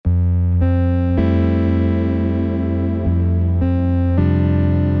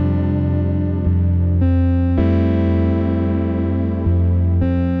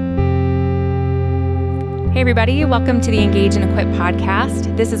everybody. Welcome to the Engage and Equip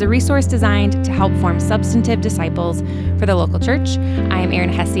podcast. This is a resource designed to help form substantive disciples for the local church. I am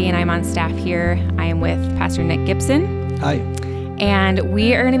Erin Hesse, and I'm on staff here. I am with Pastor Nick Gibson. Hi. And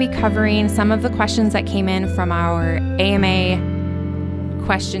we are going to be covering some of the questions that came in from our AMA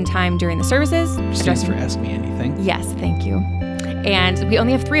question time during the services. Stands for Ask Me Anything. Yes, thank you. And we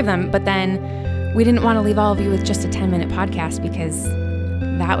only have 3 of them, but then we didn't want to leave all of you with just a 10-minute podcast because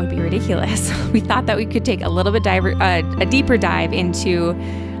that would be ridiculous. We thought that we could take a little bit a deeper dive into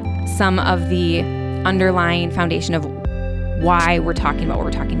some of the underlying foundation of why we're talking about what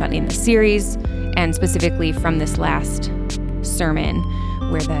we're talking about in the series, and specifically from this last sermon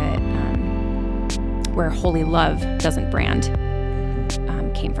where holy love doesn't brand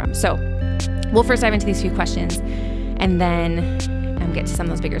came from. So we'll first dive into these few questions and then get to some of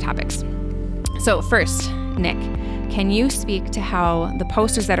those bigger topics. So first, Nick, can you speak to how the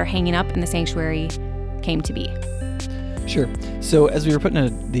posters that are hanging up in the sanctuary came to be? Sure. So as we were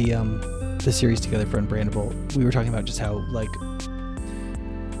putting the series together for Unbrandable, we were talking about just how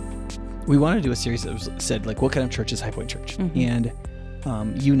we wanted to do a series that said what kind of church is High Point Church? Mm-hmm. And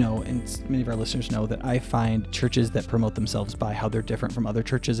and many of our listeners know that I find churches that promote themselves by how they're different from other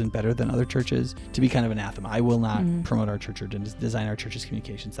churches and better than other churches to be kind of anathema. I will not promote our church or design our church's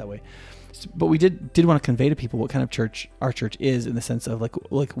communications that way. But we did want to convey to people what kind of church our church is, in the sense of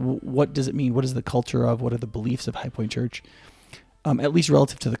what does it mean? What is the culture of? What are the beliefs of High Point Church? At least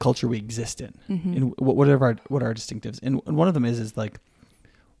relative to the culture we exist in, and what are our distinctives? And one of them is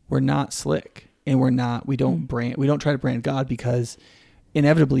we're not slick, and we don't try to brand God, because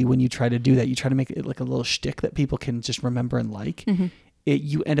inevitably when you try to do that, you try to make it like a little shtick that people can just remember and like.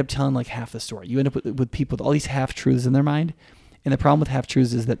 You end up telling half the story. You end up with people with all these half truths in their mind. And the problem with half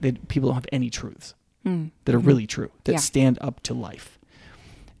truths is that people don't have any truths that are really true, that stand up to life.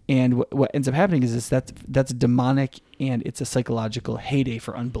 And what ends up happening is that's demonic, and it's a psychological heyday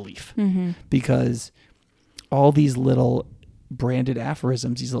for unbelief, because all these little branded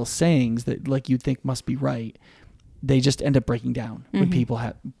aphorisms, these little sayings that you'd think must be right, they just end up breaking down when people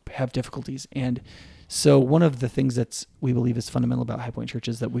have difficulties. And so one of the things we believe is fundamental about High Point Church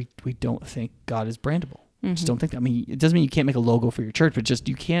is that we don't think God is brandable. Just don't think that. I mean, it doesn't mean you can't make a logo for your church, but just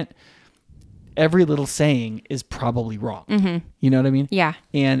you can't. Every little saying is probably wrong. You know what I mean? Yeah.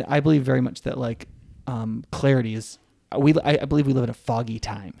 And I believe very much that clarity is. I believe we live in a foggy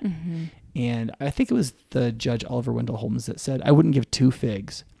time, and I think it was the Judge Oliver Wendell Holmes that said, "I wouldn't give 2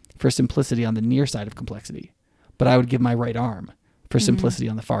 figs for simplicity on the near side of complexity, but I would give my right arm for simplicity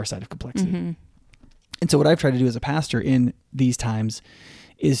on the far side of complexity." And so what I've tried to do as a pastor in these times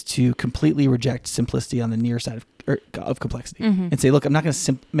is to completely reject simplicity on the near side of complexity and say, look, I'm not going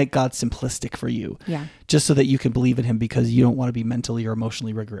to make God simplistic for you just so that you can believe in him, because you don't want to be mentally or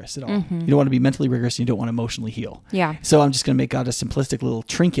emotionally rigorous at all. You don't want to be mentally rigorous, and you don't want to emotionally heal. So I'm just going to make God a simplistic little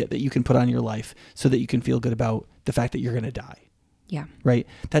trinket that you can put on your life so that you can feel good about the fact that you're going to die. Yeah. Right.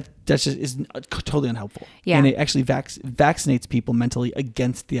 That just is totally unhelpful. Yeah. And it actually vaccinates people mentally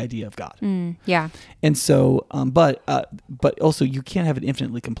against the idea of God. Yeah. And so, but also you can't have an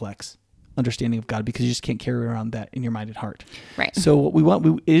infinitely complex understanding of God, because you just can't carry around that in your mind and heart. Right. So what we want,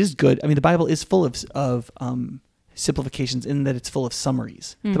 it is good. I mean, the Bible is full of simplifications, in that it's full of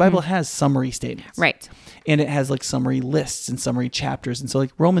summaries. The Bible has summary statements. Right. And it has summary lists and summary chapters. And so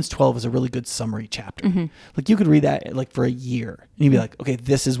Romans 12 is a really good summary chapter. You could read that for a year and you'd be like, okay,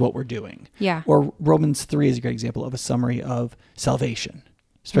 this is what we're doing. Yeah. Or Romans 3 is a great example of a summary of salvation,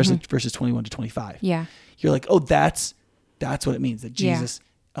 especially verses 21 to 25. Yeah. You're like, oh, that's what it means, that Jesus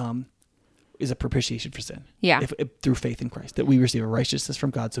is a propitiation for sin. Yeah. If through faith in Christ, that we receive a righteousness from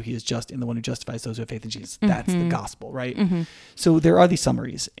God, so he is just, and the one who justifies those who have faith in Jesus. That's the gospel, right? So there are these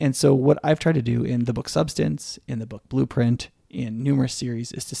summaries. And so what I've tried to do in the book Substance, in the book Blueprint, in numerous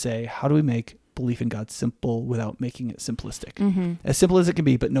series, is to say, how do we make belief in God simple without making it simplistic? As simple as it can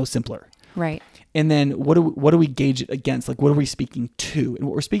be, but no simpler. Right. And then what do we gauge it against? What are we speaking to? And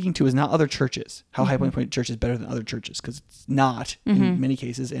what we're speaking to is not other churches. How High Point Church is better than other churches, because it's not in many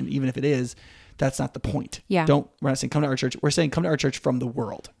cases. And even if it is, that's not the point. Yeah. We're not saying come to our church. We're saying come to our church from the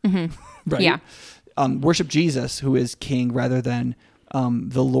world. Right. Yeah. Worship Jesus, who is king, rather than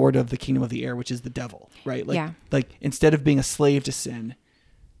the Lord of the kingdom of the air, which is the devil. Right. Instead of being a slave to sin,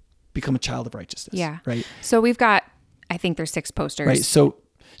 become a child of righteousness. Yeah. Right. So we've got, I think there's 6 posters. Right.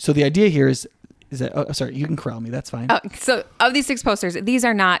 So the idea here is that, sorry, you can corral me. That's fine. So of these 6 posters, these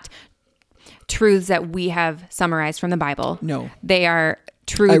are not truths that we have summarized from the Bible. No. They are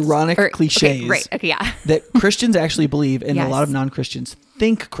truths. Ironic cliches. Okay, right. Okay, yeah. That Christians actually believe, and Yes. a lot of non-Christians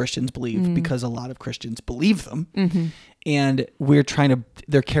think Christians believe, because a lot of Christians believe them. And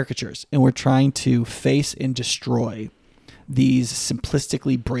they're caricatures, and we're trying to face and destroy these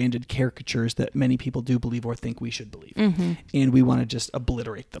simplistically branded caricatures that many people do believe or think we should believe. And we want to just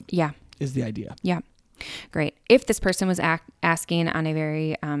obliterate them. Yeah. Is the idea. Yeah. Great. If this person was asking on a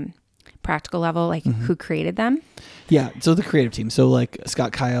very practical level, like who created them? Yeah. So the creative team. So like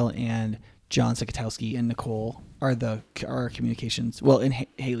Scott Kyle and John Sikatowski and Nicole are our communications. Well, and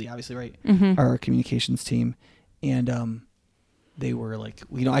Haley, obviously, right? Are our communications team. And they were like,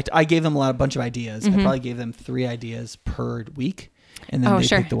 I gave them a bunch of ideas. I probably gave them 3 ideas per week. And then they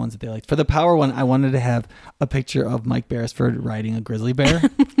picked the ones that they liked. For the power one, I wanted to have a picture of Mike Beresford riding a grizzly bear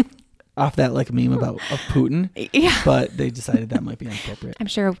off that like meme of Putin. Yeah. But they decided that might be inappropriate. I'm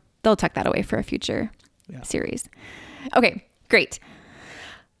sure they'll tuck that away for a future series. Okay, great.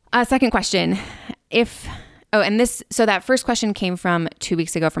 Second question. So that first question came from 2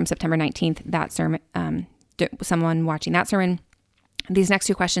 weeks ago from September 19th, that sermon, someone watching that sermon. These next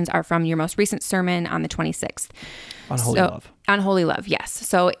 2 questions are from your most recent sermon on the 26th. On Holy Love. On Holy Love, yes.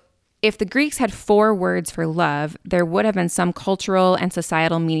 So if the Greeks had 4 words for love, there would have been some cultural and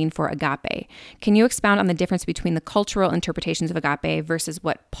societal meaning for agape. Can you expound on the difference between the cultural interpretations of agape versus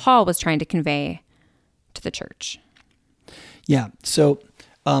what Paul was trying to convey to the church? Yeah. So,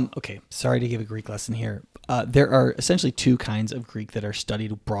 okay, sorry to give a Greek lesson here. There are essentially 2 kinds of Greek that are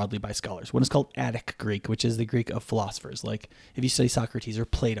studied broadly by scholars. One is called Attic Greek, which is the Greek of philosophers. Like if you study Socrates or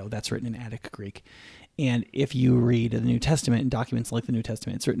Plato, that's written in Attic Greek. And if you read the New Testament and documents like the New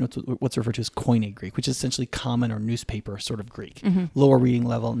Testament, it's written what's referred to as Koine Greek, which is essentially common or newspaper sort of Greek. Lower reading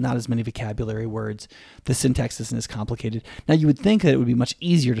level, not as many vocabulary words. The syntax isn't as complicated. Now, you would think that it would be much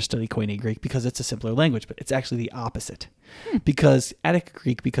easier to study Koine Greek because it's a simpler language, but it's actually the opposite. Because Attic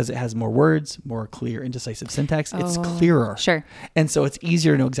Greek, because it has more words, more clear and decisive syntax, it's clearer. Sure. And so it's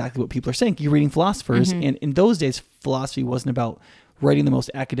easier to know exactly what people are saying. You're reading philosophers, and in those days, philosophy wasn't about writing the most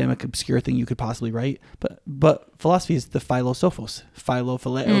academic, obscure thing you could possibly write. But philosophy is the philosophos,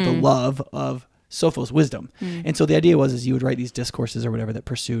 phileo, the love of sophos, wisdom. And so the idea was you would write these discourses or whatever that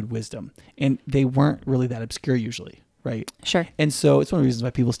pursued wisdom. And they weren't really that obscure usually, right? Sure. And so it's one of the reasons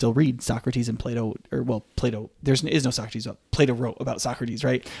why people still read Socrates and Plato, Plato, there is no Socrates, but Plato wrote about Socrates,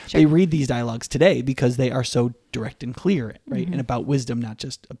 right? Sure. They read these dialogues today because they are so direct and clear, right? And about wisdom, not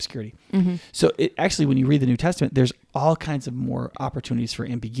just obscurity. So it actually, when you read the New Testament, there's all kinds of more opportunities for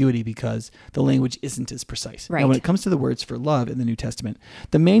ambiguity because the language isn't as precise. Right. Now, when it comes to the words for love in the New Testament,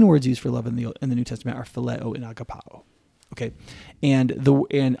 the main words used for love in the New Testament are phileo and agapao. Okay, and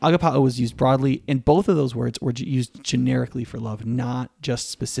agapao was used broadly, and both of those words were used generically for love, not just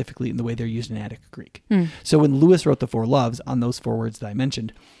specifically in the way they're used in Attic Greek. So when Lewis wrote the 4 loves on those 4 words that I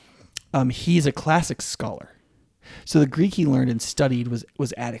mentioned, he's a classics scholar. So the Greek he learned and studied was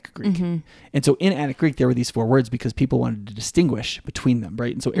Attic Greek. And so in Attic Greek, there were these 4 words because people wanted to distinguish between them,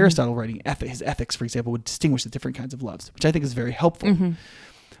 right? And so Aristotle writing his Ethics, for example, would distinguish the different kinds of loves, which I think is very helpful.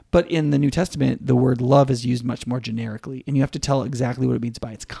 But in the New Testament, the word love is used much more generically, and you have to tell exactly what it means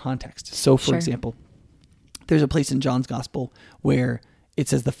by its context. So, for example, there's a place in John's Gospel where it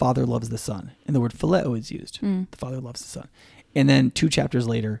says the Father loves the Son, and the word phileo is used. The Father loves the Son. And then 2 chapters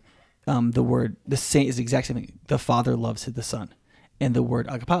later, the exact same thing. The Father loves the Son. And the word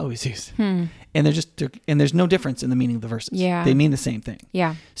agapao is used. And there's no difference in the meaning of the verses. Yeah. They mean the same thing.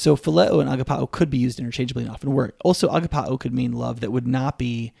 Yeah. So phileo and agapao could be used interchangeably and often were. Also, agapao could mean love that would not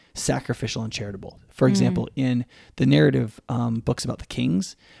be sacrificial and charitable. For example, in the narrative books about the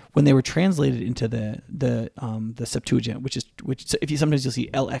kings, when they were translated into the Septuagint, which if you sometimes you'll see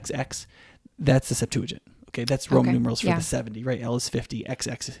LXX, that's the Septuagint. Okay, that's Roman numerals for the 70, right? L is 50,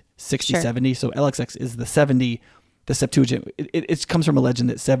 XX 60, 70. So LXX is the 70. The Septuagint, it comes from a legend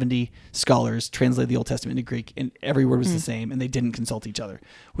that 70 scholars translated the Old Testament into Greek and every word was the same and they didn't consult each other,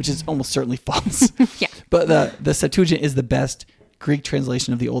 which is almost certainly false. But the Septuagint is the best Greek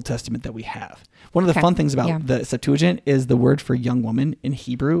translation of the Old Testament that we have. One of the fun things about the Septuagint is the word for young woman in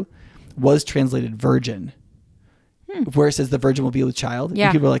Hebrew was translated virgin, where it says the virgin will be with child.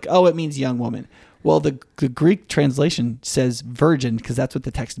 And people are like, oh, it means young woman. Well, the Greek translation says virgin because that's what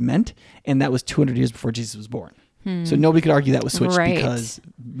the text meant. And that was 200 years before Jesus was born. So nobody could argue that was switched because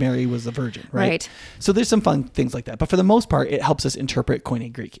Mary was a virgin, right? So there's some fun things like that. But for the most part, it helps us interpret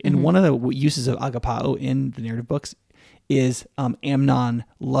Koine Greek. And one of the uses of agapao in the narrative books is Amnon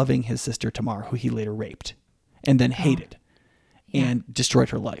loving his sister Tamar, who he later raped and then hated and destroyed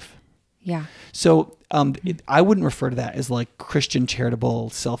her life. Yeah. So I wouldn't refer to that as like Christian charitable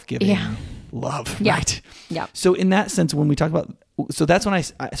self-giving love, right? Yeah. So in that sense, when we talk about, so that's when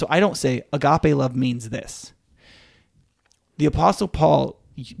I don't say agape love means this. The Apostle Paul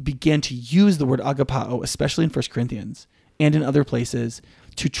began to use the word agapao, especially in 1 Corinthians and in other places,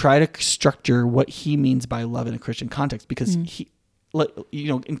 to try to structure what he means by love in a Christian context, because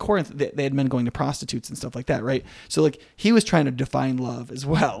in Corinth, they had men going to prostitutes and stuff like that, right? So like he was trying to define love as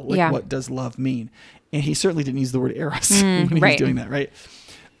well. Like what does love mean? And he certainly didn't use the word eros when he was doing that, right?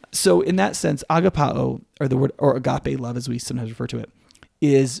 So in that sense, agapao, or the word, or agape love as we sometimes refer to it,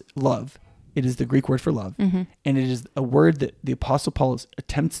 is love. It is the Greek word for love. And it is a word that the Apostle Paul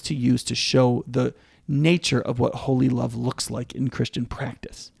attempts to use to show the nature of what holy love looks like in Christian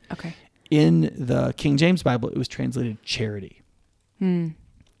practice. Okay. In the King James Bible, it was translated charity.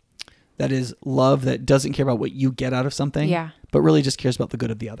 That is love that doesn't care about what you get out of something, but really just cares about the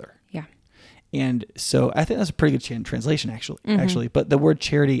good of the other. Yeah. And so I think that's a pretty good translation, actually. But the word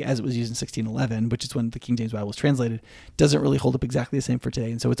charity, as it was used in 1611, which is when the King James Bible was translated, doesn't really hold up exactly the same for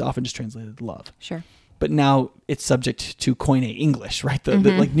today. And so it's often just translated love. Sure. But now it's subject to Koine English, right? The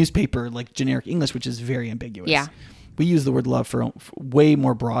like newspaper, like generic English, which is very ambiguous. Yeah. We use the word love for way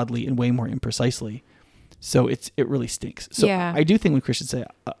more broadly and way more imprecisely. So it really stinks. So I do think when Christians say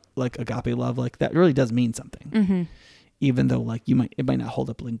like agape love, like that really does mean something. Even though like it might not hold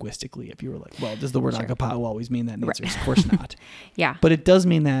up linguistically if you were like, well, does the word agapao always mean that? And the answer is, of course not. But it does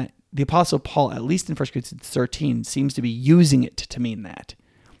mean that the Apostle Paul, at least in 1 Corinthians 13, seems to be using it to mean that.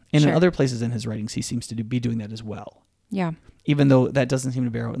 And in other places in his writings, he seems to be doing that as well. Yeah. Even though that doesn't seem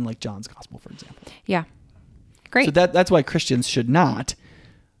to bear out in like John's gospel, for example. Yeah. Great. So that's why Christians should not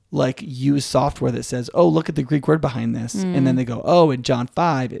like use software that says, oh, look at the Greek word behind this. And then they go, oh, in John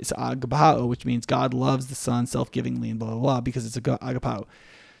 5, it's agapao, which means God loves the Son self-givingly and blah, blah, blah, because it's agapao.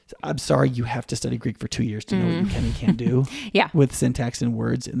 I'm sorry, you have to study Greek for 2 years to know what you can and can't do with syntax and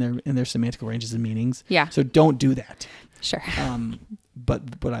words and their semantical ranges and meanings. Yeah. So don't do that. Sure.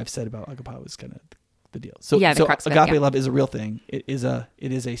 But what I've said about agapao is kind of the deal. So, so agape love is a real thing. It is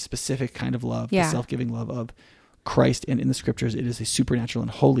a specific kind of love, the self-giving love of Christ, and in the scriptures it is a supernatural and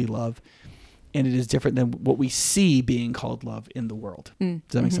holy love, and it is different than what we see being called love in the world. Does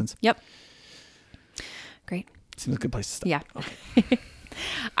that make sense? Yep. Great. Seems like a good place to stop. Yeah. Okay.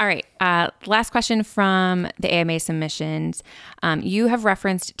 All right. Last question from the AMA submissions. You have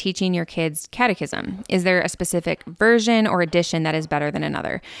referenced teaching your kids catechism. Is there a specific version or edition that is better than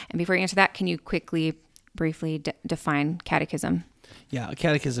another? And before you answer that, can you briefly define catechism? Yeah, a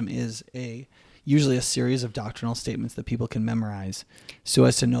catechism is usually a series of doctrinal statements that people can memorize so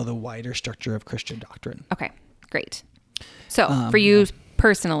as to know the wider structure of Christian doctrine. Okay, great. So for you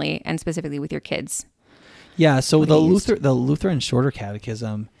personally and specifically with your kids. Yeah, so the Lutheran Shorter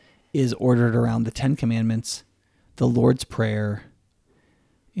Catechism is ordered around the 10 Commandments, the Lord's Prayer,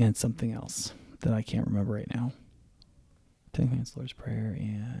 and something else that I can't remember right now. 10 Commandments, Lord's Prayer,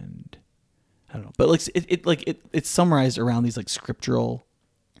 and I don't know. But it's summarized around these like scriptural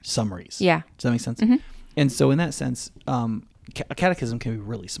summaries. Yeah. Does that make sense? And so in that sense, a catechism can be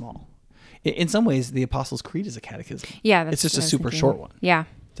really small. In some ways, the Apostles' Creed is a catechism. Yeah. It's just a super short one. Yeah.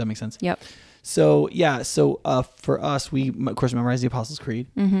 Does that make sense? Yep. So for us, we of course memorize the Apostles' Creed.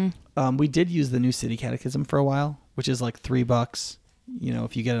 We did use the New City Catechism for a while, which is like $3,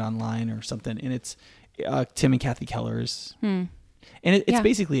 if you get it online or something. And it's Tim and Kathy Keller's. And it's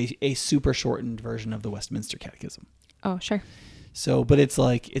basically a super shortened version of the Westminster Catechism. Oh, sure. So, but it's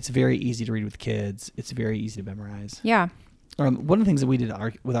very easy to read with kids. It's very easy to memorize. Yeah. One of the things that we did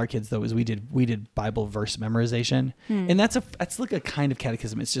with our kids though is we did Bible verse memorization, and that's like a kind of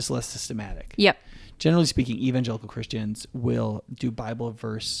catechism. It's just less systematic. Yep. Generally speaking, evangelical Christians will do Bible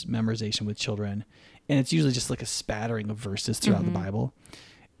verse memorization with children, and it's usually just like a spattering of verses throughout the Bible,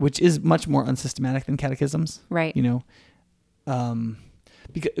 which is much more unsystematic than catechisms. Right.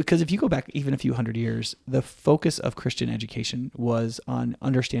 Because if you go back even a few hundred years, the focus of Christian education was on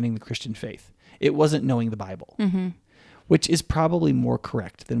understanding the Christian faith. It wasn't knowing the Bible, which is probably more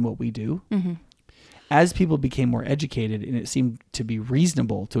correct than what we do. As people became more educated and it seemed to be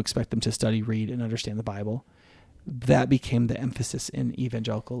reasonable to expect them to study, read, and understand the Bible, that became the emphasis in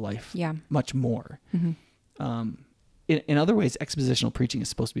evangelical life much more. In other ways, expositional preaching is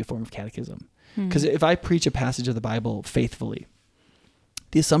supposed to be a form of catechism. Because if I preach a passage of the Bible faithfully,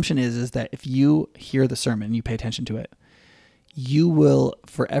 the assumption is that if you hear the sermon and you pay attention to it, you will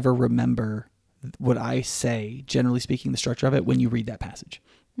forever remember what I say, generally speaking, the structure of it, when you read that passage.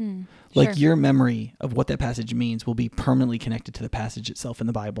 Like Sure. your memory of what that passage means will be permanently connected to the passage itself in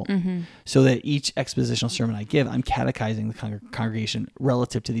the Bible. So that each expositional sermon I give, I'm catechizing the congregation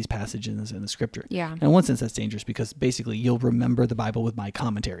relative to these passages in the scripture. Yeah. And in one sense, that's dangerous because basically you'll remember the Bible with my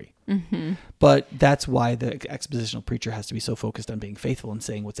commentary. But that's why the expositional preacher has to be so focused on being faithful and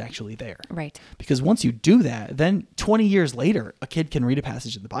saying what's actually there. Right. Because once you do that, then 20 years later, a kid can read a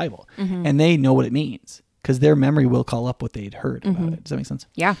passage in the Bible and they know what it means. Because their memory will call up what they'd heard about it. Does that make sense?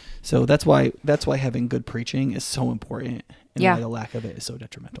 Yeah. So that's why having good preaching is so important, and why the lack of it is so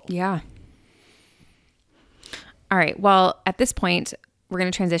detrimental. Yeah. All right. Well, at this point, we're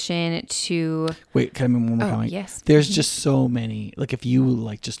going to transition to... Wait, can I make one more comment? Yes. There's just so many, like if you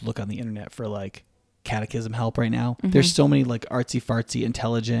like just look on the internet for like catechism help right now, there's so many like artsy fartsy,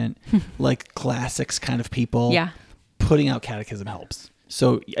 intelligent, like classics kind of people putting out catechism helps.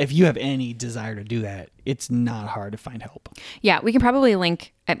 So if you have any desire to do that, it's not hard to find help. Yeah, we can probably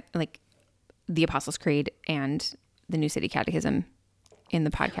link at, like the Apostles' Creed and the New City Catechism in the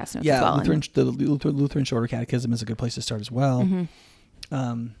podcast notes as well. The Lutheran Shorter Catechism is a good place to start as well.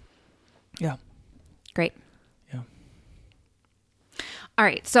 Yeah. Great. Yeah. All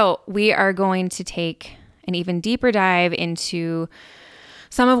right, so we are going to take an even deeper dive into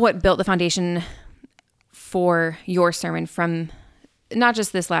some of what built the foundation for your sermon from not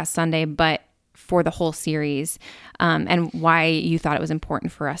just this last Sunday, but for the whole series, and why you thought it was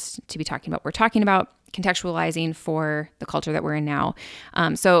important for us to be talking about what we're talking about, contextualizing for the culture that we're in now.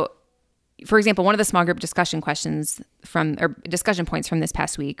 So, for example, one of the small group discussion questions discussion points from this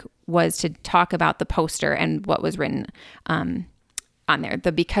past week was to talk about the poster and what was written on there,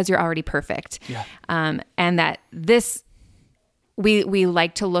 the "Because You're Already Perfect," and that this. We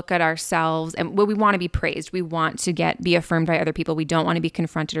like to look at ourselves and we want to be praised. We want to be affirmed by other people. We don't want to be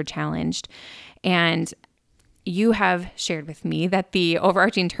confronted or challenged. And you have shared with me that the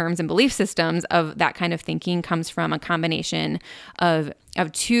overarching terms and belief systems of that kind of thinking comes from a combination of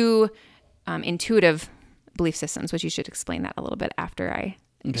two intuitive belief systems, which you should explain that a little bit after I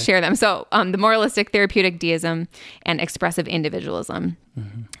share them. So the moralistic therapeutic deism and expressive individualism.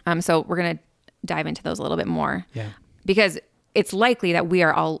 So we're going to dive into those a little bit more. Yeah. Because it's likely that we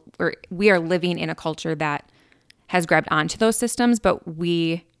are living in a culture that has grabbed onto those systems, but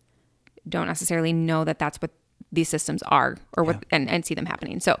we don't necessarily know that that's what these systems are or what and see them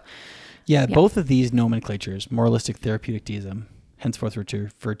happening. So both of these nomenclatures, moralistic therapeutic deism, henceforth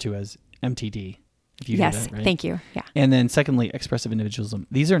referred to as MTD. If you hear that, right? Thank you. Yeah. And then secondly, expressive individualism.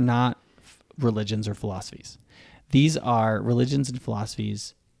 These are not religions or philosophies. These are religions and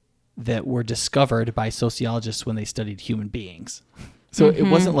philosophies that were discovered by sociologists when they studied human beings. So it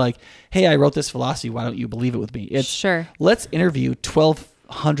wasn't like, hey, I wrote this philosophy, why don't you believe it with me? It's let's interview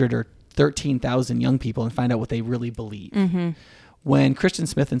 1,200 or 13,000 young people and find out what they really believe. When Christian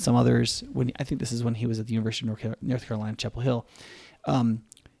Smith and some others, I think this is when he was at the University of North Carolina, Chapel Hill,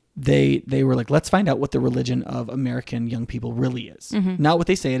 they were like, let's find out what the religion of American young people really is. Not what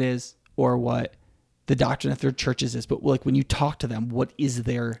they say it is or what the doctrine of their churches is, but like when you talk to them, what is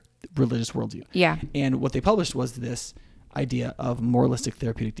their religious worldview? Yeah. And what they published was this idea of moralistic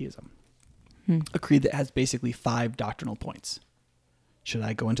therapeutic deism, a creed that has basically 5 doctrinal points. Should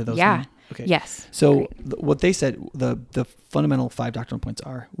I go into those? Yeah. Okay. Yes. So what they said, the fundamental 5 doctrinal points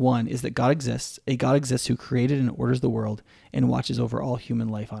are: 1 is that God exists. A God exists who created and orders the world and watches over all human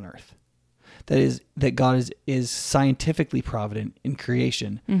life on earth. That is, that God is scientifically provident in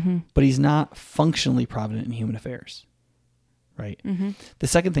creation, but he's not functionally provident in human affairs. Right? The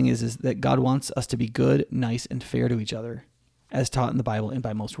second thing is that God wants us to be good, nice, and fair to each other, as taught in the Bible and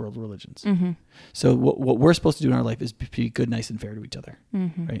by most world religions. So what we're supposed to do in our life is be good, nice, and fair to each other.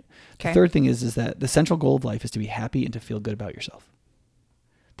 Right? The third thing is that the central goal of life is to be happy and to feel good about yourself.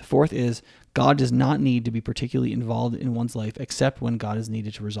 The fourth is God does not need to be particularly involved in one's life except when God is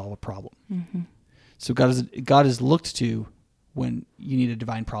needed to resolve a problem. So God is looked to when you need a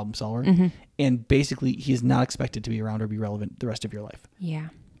divine problem solver, and basically he is not expected to be around or be relevant the rest of your life. Yeah.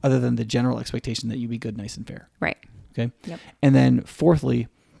 Other than the general expectation that you be good, nice, and fair. Right. Okay. Yep. And then fourthly,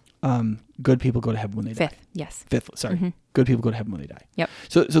 good people go to heaven when they die. Fifth. Sorry. Good people go to heaven when they die. Yep.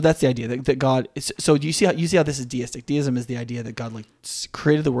 So that's the idea that God is, so do you see how this is deistic? Deism is the idea that God like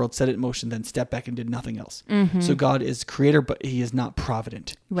created the world, set it in motion, then stepped back and did nothing else. So God is creator, but he is not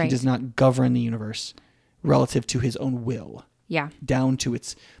provident. Right. He does not govern the universe relative to his own will. Yeah. Down to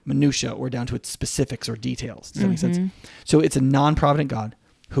its minutia or down to its specifics or details. Does that make sense? So it's a non-provident God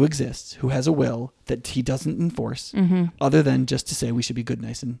who exists, who has a will that he doesn't enforce, other than just to say we should be good,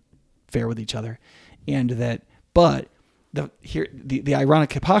 nice, and fair with each other. And that, but the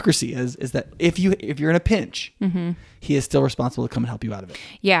ironic hypocrisy is that if you're in a pinch, he is still responsible to come and help you out of it.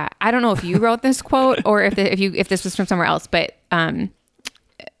 Yeah, I don't know if you wrote this quote or if this was from somewhere else, but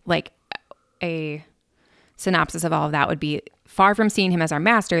like a synopsis of all of that would be: far from seeing him as our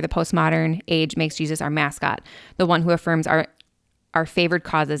master, the postmodern age makes Jesus our mascot, the one who affirms our favored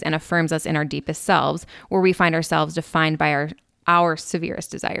causes and affirms us in our deepest selves, where we find ourselves defined by our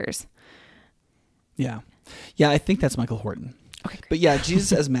severest desires. Yeah. Yeah, I think that's Michael Horton. Okay, great. But yeah,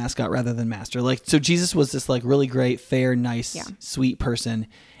 Jesus as mascot rather than master. Like, so Jesus was this like really great, fair, nice, sweet person.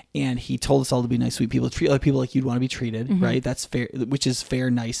 And he told us all to be nice, sweet people, treat other people like you'd want to be treated, right? That's fair, which is fair,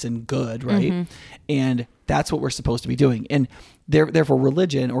 nice, and good, right? And that's what we're supposed to be doing. And therefore,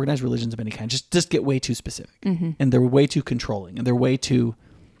 religion, organized religions of any kind, just get way too specific. And they're way too controlling. And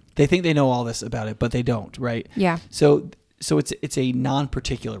they think they know all this about it, but they don't, right? Yeah. So it's a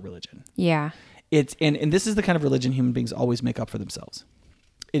non-particular religion. Yeah. And this is the kind of religion human beings always make up for themselves.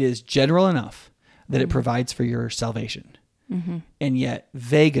 It is general enough that it provides for your salvation, and yet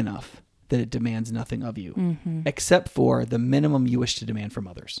vague enough that it demands nothing of you, except for the minimum you wish to demand from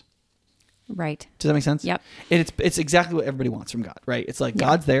others. Right. Does that make sense? Yep. And it's exactly what everybody wants from God, right? It's like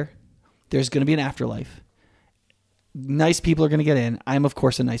God's there. There's going to be an afterlife. Nice people are going to get in. I'm, of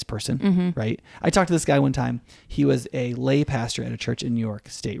course, a nice person, right? I talked to this guy one time. He was a lay pastor at a church in New York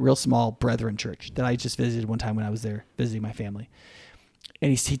State, real small Brethren church that I just visited one time when I was there visiting my family.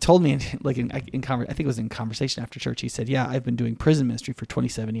 And he told me, I think it was in conversation after church, he said, yeah, I've been doing prison ministry for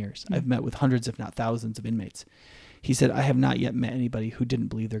 27 years. I've met with hundreds, if not thousands, of inmates. He said, I have not yet met anybody who didn't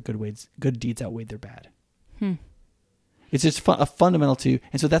believe their good deeds outweighed their bad. It's just a fundamental to,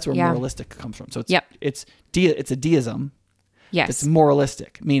 and so that's where moralistic comes from. So it's a deism. Yes. It's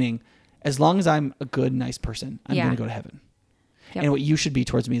moralistic, meaning as long as I'm a good, nice person, I'm going to go to heaven. Yep. And what you should be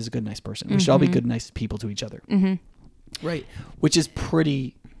towards me is a good, nice person. We should all be good, nice people to each other. Right. Which is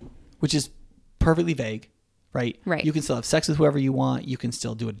perfectly vague. Right. Right. You can still have sex with whoever you want. You can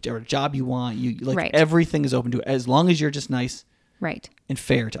still do a job you want. Everything is open to it as long as you're just nice. Right. And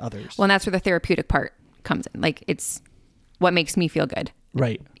fair to others. Well, and that's where the therapeutic part comes in. Like, it's what makes me feel good.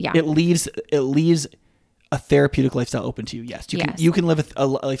 Right. Yeah. It leaves a therapeutic lifestyle open to you. Yes. You can live a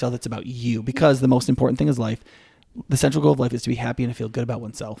lifestyle that's about you, because the most important thing is life. The central goal of life is to be happy and to feel good about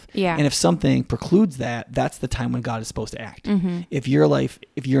oneself. Yeah. And if something precludes that, that's the time when God is supposed to act. If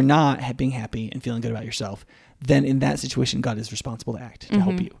you're not being happy and feeling good about yourself, then in that situation, God is responsible to act, to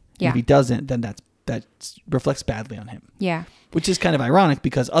help you. And if he doesn't, then that reflects badly on him. Yeah. Which is kind of ironic,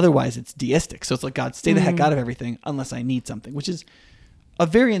 because otherwise it's deistic. So it's like, God, stay the heck out of everything unless I need something, which is a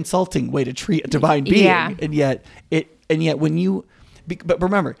very insulting way to treat a divine being. Yeah. And yet when you, but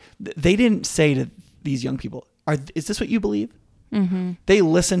remember, they didn't say to these young people, is this what you believe? They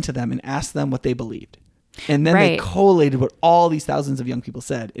listened to them and asked them what they believed. And then they collated what all these thousands of young people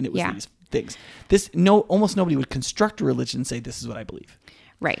said. And it was these things. Almost nobody would construct a religion and say, this is what I believe.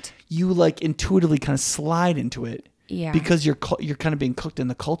 Right. You like intuitively kind of slide into it. Yeah. Because you're kind of being cooked in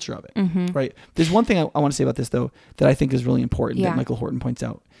the culture of it. Right. There's one thing I want to say about this, though, that I think is really important that Michael Horton points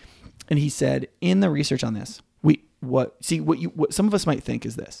out. And he said, in the research on this, what some of us might think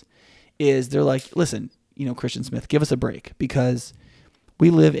is they're like, listen, Christian Smith, give us a break, because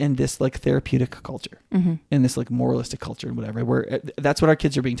we live in this like therapeutic culture, in this like moralistic culture and whatever, where that's what our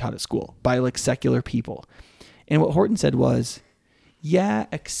kids are being taught at school by like secular people. And what Horton said was,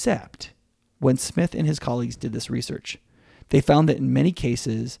 except when Smith and his colleagues did this research, they found that in many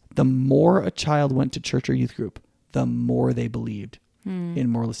cases, the more a child went to church or youth group, the more they believed in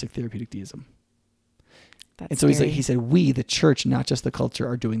moralistic therapeutic deism. And so he said, we, the church, not just the culture,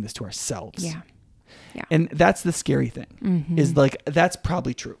 are doing this to ourselves. Yeah. Yeah. And that's the scary thing, is like, that's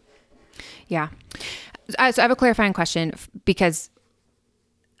probably true. Yeah. So I have a clarifying question, because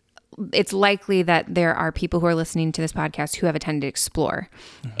it's likely that there are people who are listening to this podcast who have attended Explore.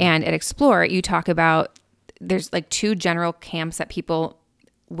 And at Explore, you talk about, there's like two general camps that people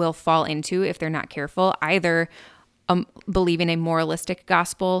will fall into if they're not careful, either believing a moralistic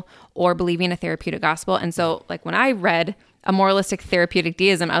gospel or believing a therapeutic gospel. And so like when I read a moralistic therapeutic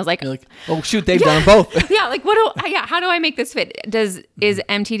deism, I was like, oh shoot, they've done both. Like how do I make this fit? Is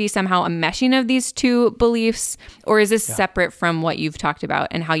MTD somehow a meshing of these two beliefs, or is this separate from what you've talked about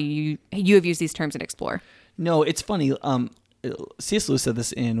and how you have used these terms in Explore? No, it's funny. C.S. Lewis said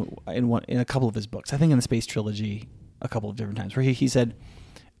this in a couple of his books. I think in the Space Trilogy, a couple of different times, where he said,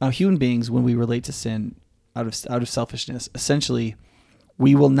 human beings, when we relate to sin out of selfishness, essentially,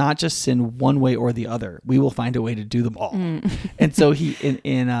 we will not just sin one way or the other. We will find a way to do them all. And so he,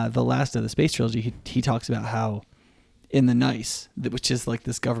 in the last of the Space Trilogy, he talks about how in the NICE, which is like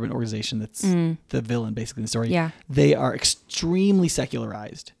this government organization that's the villain basically in the story. Yeah. They are extremely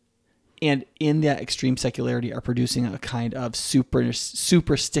secularized. And in that extreme secularity are producing a kind of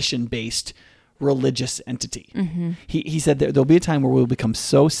superstition-based religious entity. Mm-hmm. He said that there'll be a time where we'll become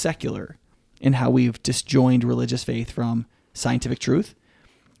so secular in how we've disjoined religious faith from scientific truth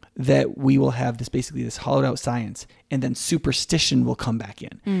that we will have this hollowed out science, and then superstition will come back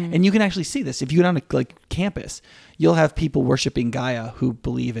in. And you can actually see this if you go down to like campus, you'll have people worshiping Gaia who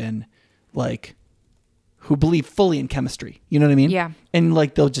believe fully in chemistry. You know what I mean? Yeah. And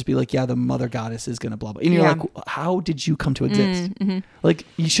like they'll just be like, yeah, the mother goddess is gonna blah blah. And you're like, how did you come to exist? Mm-hmm. Like,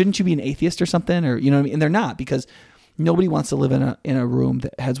 shouldn't you be an atheist or something? Or you know what I mean? And they're not, because nobody wants to live in a room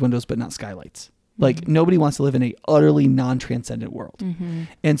that has windows but not skylights. Like nobody wants to live in a utterly non-transcendent world. Mm-hmm.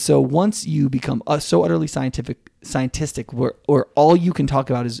 And so once you become so utterly scientific, where all you can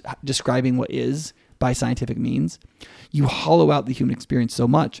talk about is describing what is by scientific means, you hollow out the human experience so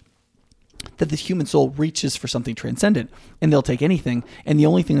much that the human soul reaches for something transcendent, and they'll take anything. And the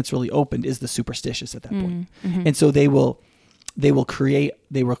only thing that's really opened is the superstitious at that point. Mm-hmm. And so they will create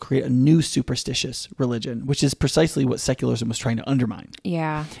a new superstitious religion, which is precisely what secularism was trying to undermine.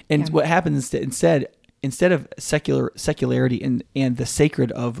 Yeah. And what happens instead of secularity and the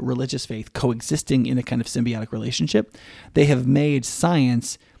sacred of religious faith coexisting in a kind of symbiotic relationship, they have made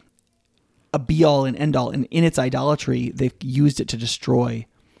science a be all and end all. And in its idolatry, they've used it to destroy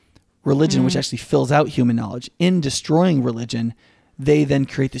religion, which actually fills out human knowledge. In destroying religion, they then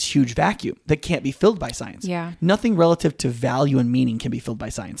create this huge vacuum that can't be filled by science. Yeah. Nothing relative to value and meaning can be filled by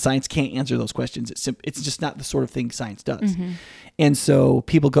science. Science can't answer those questions. It's just not the sort of thing science does. Mm-hmm. And so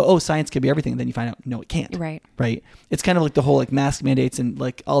people go, oh, science can be everything. And then you find out, no, it can't. Right. Right. It's kind of like the whole like mask mandates and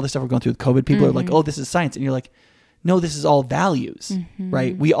like all the stuff we're going through with COVID. People are like, oh, this is science. And you're like, no, this is all values.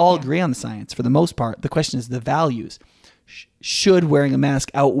 Right. We all agree on the science for the most part. The question is the values. Should wearing a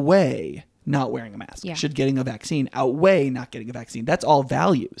mask outweigh not wearing a mask? Yeah. Should getting a vaccine outweigh not getting a vaccine? That's all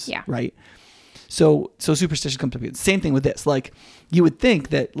values. Yeah. Right. So superstition comes up. Same thing with this. Like you would think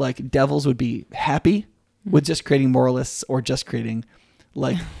that like devils would be happy with just creating moralists or just creating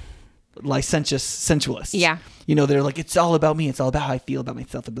like licentious sensualists. Yeah. You know, they're like, it's all about me. It's all about how I feel about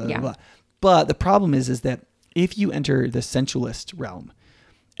myself. Blah, blah, blah. But the problem is that if you enter the sensualist realm,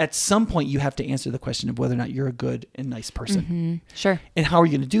 at some point you have to answer the question of whether or not you're a good and nice person. Mm-hmm. Sure. And how are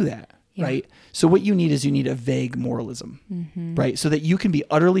you going to do that? Yeah. Right. So what you need is a vague moralism, right? So that you can be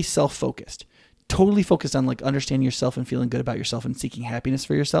utterly self-focused, totally focused on like understanding yourself and feeling good about yourself and seeking happiness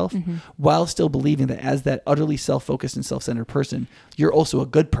for yourself, while still believing that as that utterly self-focused and self-centered person, you're also a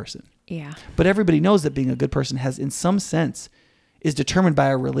good person. Yeah. But everybody knows that being a good person has, in some sense, is determined by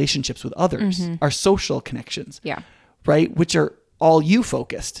our relationships with others, our social connections, right? Which are all you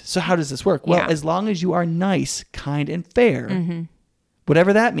focused. So how does this work? Well, as long as you are nice, kind, and fair,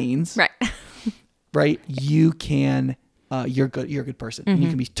 whatever that means, right? Right, you can. You're good. You're a good person. And you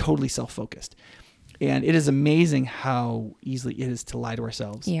can be totally self-focused. And it is amazing how easily it is to lie to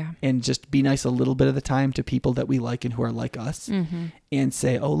ourselves. Yeah. And just be nice a little bit of the time to people that we like and who are like us, and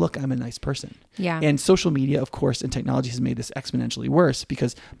say, "Oh, look, I'm a nice person." Yeah. And social media, of course, and technology has made this exponentially worse,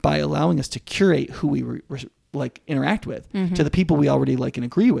 because by allowing us to curate who we like interact with to the people we already like and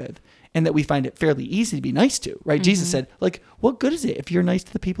agree with, and that we find it fairly easy to be nice to, right? Jesus said, like, what good is it if you're nice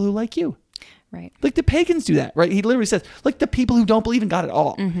to the people who like you? Right. Like the pagans do that, right? He literally says, like the people who don't believe in God at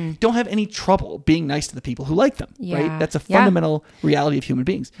all don't have any trouble being nice to the people who like them, right? That's a fundamental reality of human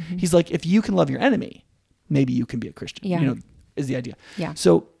beings. He's like, if you can love your enemy, maybe you can be a Christian, you know, is the idea. Yeah.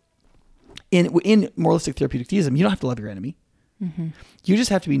 So in moralistic therapeutic theism, you don't have to love your enemy. You just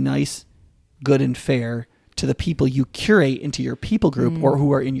have to be nice, good, and fair to the people you curate into your people group or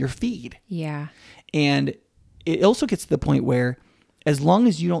who are in your feed. Yeah. And it also gets to the point where as long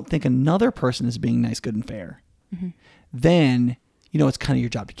as you don't think another person is being nice, good, and fair, then, you know, it's kind of your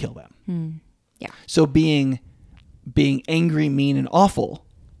job to kill them. Yeah. So being angry, mean, and awful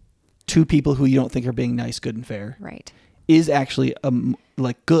to people who you don't think are being nice, good, and fair, right, is actually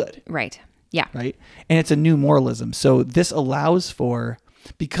like good. Right. Yeah. Right. And it's a new moralism. So this allows for,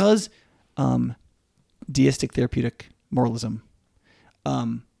 because deistic therapeutic moralism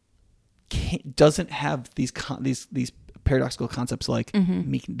doesn't have these paradoxical concepts like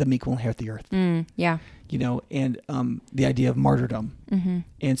the meek will inherit the earth. Yeah. You know, and the idea of martyrdom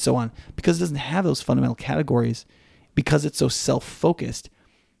and so on. Because it doesn't have those fundamental categories, because it's so self-focused,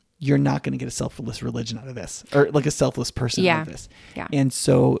 you're not going to get a selfless religion out of this, or like a selfless person out of this. Yeah. And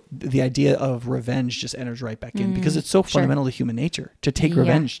so the idea of revenge just enters right back in, because it's so fundamental to human nature to take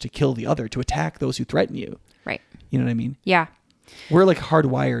revenge, to kill the other, to attack those who threaten you. Right. You know what I mean? Yeah. We're like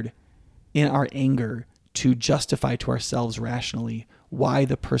hardwired in our anger to justify to ourselves rationally why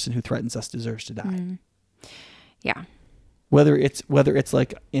the person who threatens us deserves to die. Yeah. Whether it's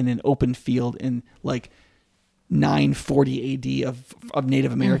like in an open field in like 940 AD of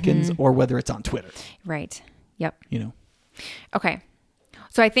Native Americans, or whether it's on Twitter. Right. Yep. You know. Okay.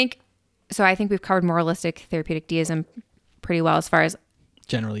 So I think we've covered moralistic therapeutic deism pretty well as far as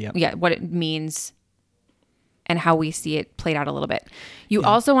generally, yeah, what it means and how we see it played out a little bit. You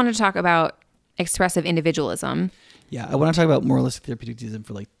also want to talk about expressive individualism. Yeah, I want to talk about moralistic therapeutic deism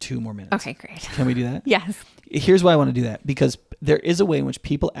for like 2 more minutes. Okay, great. Can we do that? Yes. Here's why I want to do that, because there is a way in which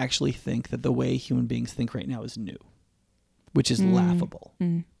people actually think that the way human beings think right now is new, which is laughable.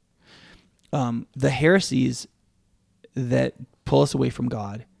 The heresies that pull us away from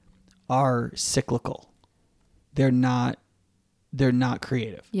God are cyclical. They're not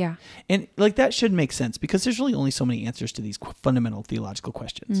creative. Yeah. And like that should make sense, because there's really only so many answers to these fundamental theological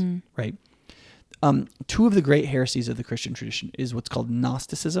questions, right? 2 of the great heresies of the Christian tradition is what's called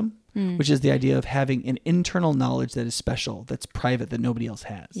Gnosticism, which is the idea of having an internal knowledge that is special, that's private, that nobody else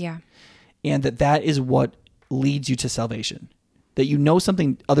has. Yeah. And that is what leads you to salvation. That you know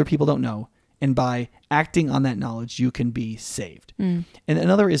something other people don't know, and by acting on that knowledge, you can be saved. And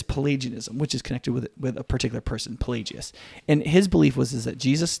another is Pelagianism, which is connected with a particular person, Pelagius. And his belief is that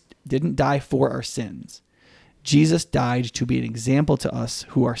Jesus didn't die for our sins. Jesus died to be an example to us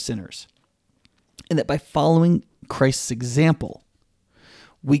who are sinners. And that by following Christ's example,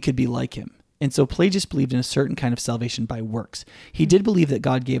 we could be like him. And so Pelagius believed in a certain kind of salvation by works. He did believe that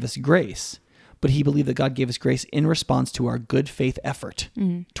God gave us grace, but he believed that God gave us grace in response to our good faith effort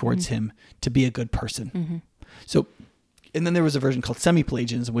towards him to be a good person. So, and then there was a version called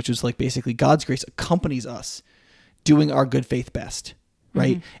semi-Pelagianism, which was like basically God's grace accompanies us doing our good faith best,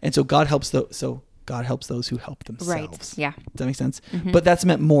 right? And so God helps those who help themselves. Right. Yeah. Does that make sense? But that's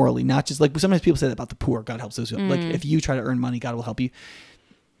meant morally, not just like sometimes people say that about the poor. God helps those who like if you try to earn money, God will help you.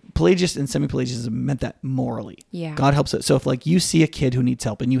 Pelagius and semi-Pelagianism meant that morally. Yeah. God helps it. So if like you see a kid who needs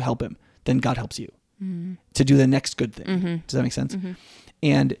help and you help him, then God helps you to do the next good thing. Does that make sense?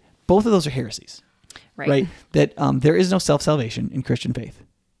 And both of those are heresies, right? That there is no self-salvation in Christian faith,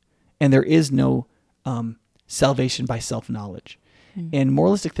 and there is no salvation by self-knowledge. And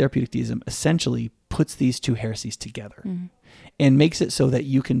moralistic therapeutic deism essentially puts these 2 heresies together and makes it so that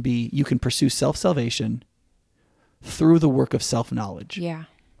you can pursue self-salvation through the work of self-knowledge. Yeah.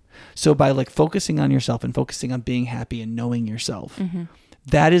 So by like focusing on yourself and focusing on being happy and knowing yourself,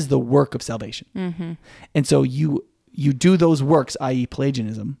 that is the work of salvation. And so you do those works, i.e.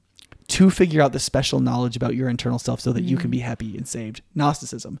 Pelagianism, to figure out the special knowledge about your internal self so that you can be happy and saved,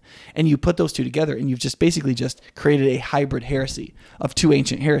 Gnosticism. And you put those 2 together and you've just basically just created a hybrid heresy of 2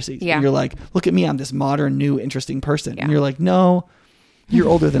 ancient heresies. Yeah. And you're like, look at me, I'm this modern, new, interesting person. Yeah. And you're like, no, you're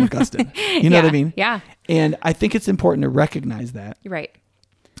older than Augustine. You know what I mean? Yeah. And I think it's important to recognize that. Right.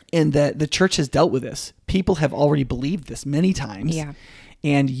 And that the church has dealt with this. People have already believed this many times. Yeah.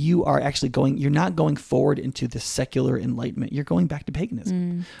 And you are actually you're not going forward into the secular enlightenment. You're going back to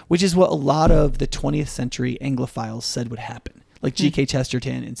paganism, which is what a lot of the 20th century Anglophiles said would happen. Like G.K.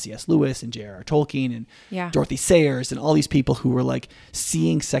 Chesterton and C.S. Lewis and J.R.R. Tolkien and Dorothy Sayers and all these people who were like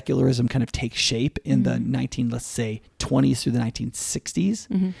seeing secularism kind of take shape in the 20s through the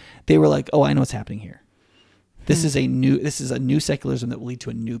 1960s. They were like, oh, I know what's happening here. This is a new secularism that will lead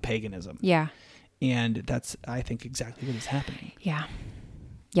to a new paganism. Yeah. And that's, I think, exactly what is happening. Yeah.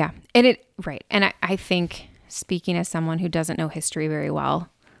 Yeah. And And I think, speaking as someone who doesn't know history very well,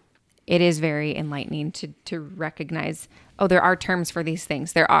 it is very enlightening to recognize, oh, there are terms for these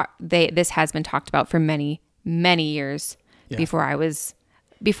things. This has been talked about for many, many years before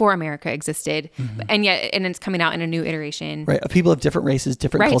America existed. And it's coming out in a new iteration. Right. People of different races,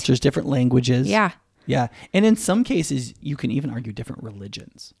 different cultures, different languages. Yeah. Yeah. And in some cases, you can even argue different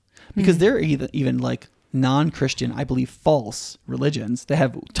religions, because there are even like non-Christian, I believe, false religions that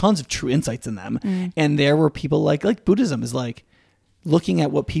have tons of true insights in them. And there were people like Buddhism is like looking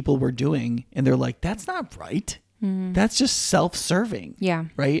at what people were doing and they're like, that's not right. That's just self-serving. Yeah.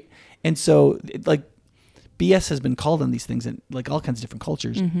 Right. And so like BS has been called on these things in like all kinds of different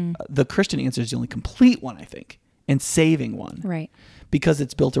cultures. The Christian answer is the only complete one, I think, and saving one. Right. Because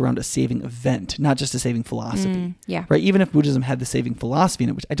it's built around a saving event, not just a saving philosophy. Yeah. Right. Even if Buddhism had the saving philosophy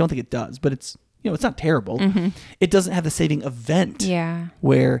in it, which I don't think it does, but it's, it's not terrible. It doesn't have the saving event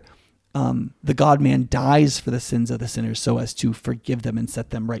where the God-man dies for the sins of the sinners so as to forgive them and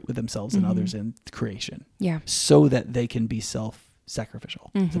set them right with themselves and others in creation. Yeah. So that they can be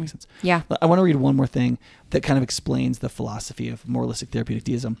self-sacrificial. Does that make sense? Yeah. I want to read one more thing that kind of explains the philosophy of moralistic therapeutic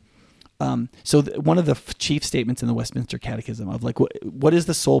deism. So one of the chief statements in the Westminster Catechism of like, what is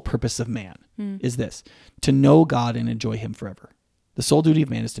the sole purpose of man is this: to know God and enjoy him forever. The sole duty of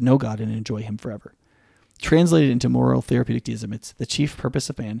man is to know God and enjoy him forever. Translated into moral therapeutic deism, it's the chief purpose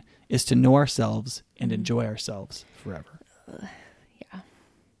of man is to know ourselves and enjoy ourselves forever.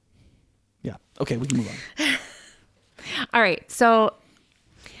 Yeah. Okay, we can move on. All right. So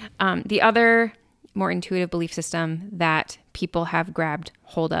the other more intuitive belief system that people have grabbed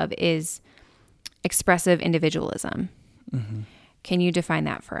hold of is expressive individualism. Mm-hmm. Can you define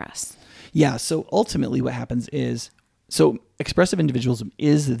that for us? Yeah. So ultimately what happens is, so expressive individualism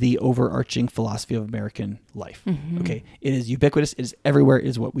is the overarching philosophy of American life. Mm-hmm. Okay. It is ubiquitous. It is everywhere. It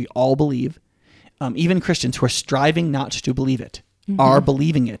is what we all believe. Even Christians who are striving not to believe it are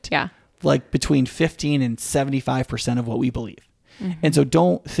believing it. Yeah. Like between 15 and 75% of what we believe. Mm-hmm. And so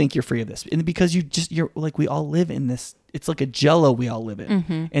don't think you're free of this. And because you're like, we all live in this, it's like a jello we all live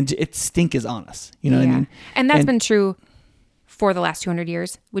in. And it stink is on us. You know what I mean? And that's been true for the last 200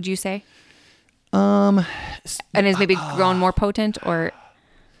 years, would you say? And has maybe grown more potent, or?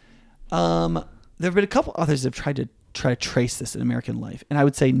 There have been a couple others that have tried to trace this in American life. And I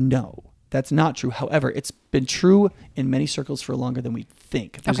would say, no, that's not true. However, it's been true in many circles for longer than we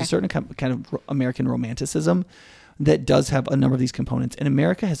think. There's a certain kind of American romanticism that does have a number of these components. And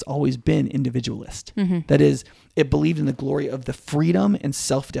America has always been individualist. Mm-hmm. That is, it believed in the glory of the freedom and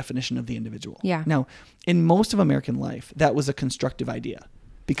self-definition of the individual. Yeah. Now, in most of American life, that was a constructive idea,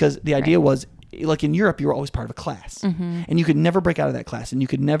 because the idea was, like in Europe, you were always part of a class, and you could never break out of that class, and you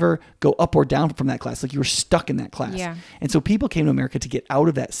could never go up or down from that class. Like you were stuck in that class. Yeah. And so people came to America to get out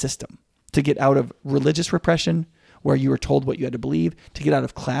of that system, to get out of religious repression, where you were told what you had to believe, to get out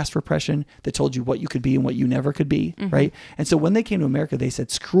of class repression that told you what you could be and what you never could be, right? And so when they came to America, they said,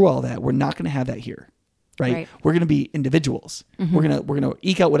 screw all that. We're not going to have that here, right? We're going to be individuals. We're going to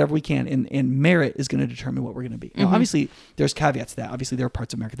eke out whatever we can, and merit is going to determine what we're going to be. Now, obviously, there's caveats to that. Obviously, there are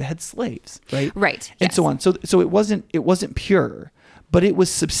parts of America that had slaves, right? Right. And so on. So it wasn't pure, but it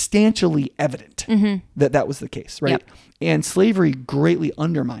was substantially evident that that was the case, right? Yep. And slavery greatly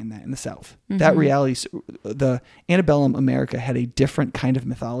undermined that in the South. That reality, the antebellum America had a different kind of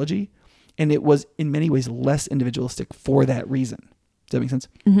mythology, and it was in many ways less individualistic for that reason. Does that make sense?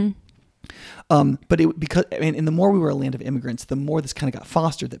 But and the more we were a land of immigrants, the more this kind of got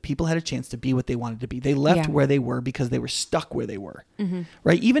fostered, that people had a chance to be what they wanted to be. They left where they were because they were stuck where they were,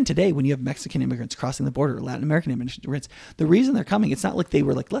 right? Even today, when you have Mexican immigrants crossing the border, or Latin American immigrants, the reason they're coming, it's not like they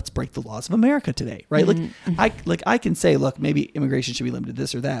were like, let's break the laws of America today, right? I can say, look, maybe immigration should be limited to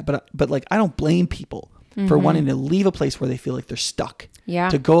this or that, but like, I don't blame people for wanting to leave a place where they feel like they're stuck,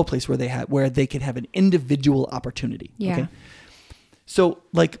 to go a place where they could have an individual opportunity. Yeah. Okay. So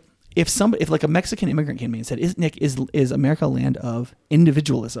like, if like a Mexican immigrant came to me and said, is America a land of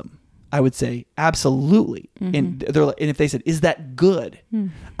individualism? I would say absolutely. And if they said, is that good?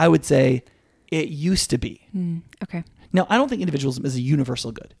 I would say it used to be. Okay. Now, I don't think individualism is a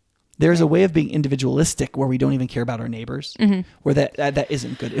universal good. There's a way of being individualistic where we don't even care about our neighbors, where that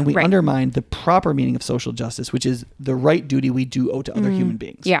isn't good. And we undermine the proper meaning of social justice, which is the right duty we do owe to other human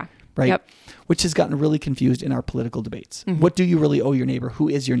beings. Yeah. Right? Yep. Which has gotten really confused in our political debates. What do you really owe your neighbor? Who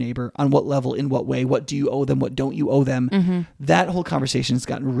is your neighbor? On what level? In what way? What do you owe them? What don't you owe them? That whole conversation has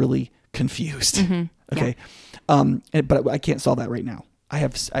gotten really confused. Okay. Yeah. But I can't solve that right now.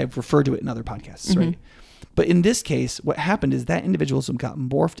 I've referred to it in other podcasts, right? But in this case, what happened is that individualism got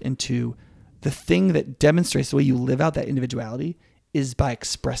morphed into the thing that demonstrates the way you live out that individuality is by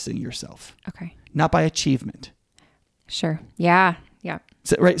expressing yourself. Okay. Not by achievement. Sure. Yeah. Yeah.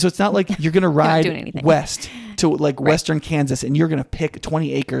 So, right. So it's not like you're going to ride west to like Western Kansas and you're going to pick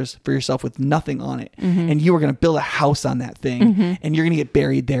 20 acres for yourself with nothing on it. And you are going to build a house on that thing and you're going to get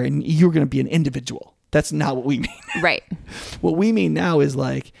buried there and you're going to be an individual. That's not what we mean. Right. What we mean now is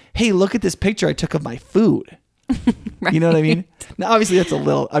like, hey, look at this picture I took of my food. You know what I mean? Now, obviously that's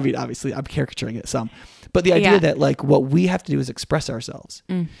obviously I'm caricaturing it some, but the idea that like what we have to do is express ourselves,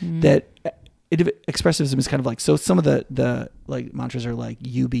 that expressivism is kind of like, so some of the like mantras are like,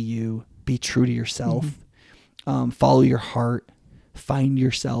 you be you, be true to yourself, follow your heart, find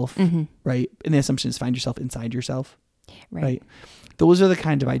yourself, right? And the assumption is find yourself inside yourself, right? Those are the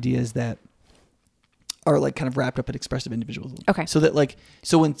kind of ideas that are like kind of wrapped up in expressive individualism. Okay. So that like,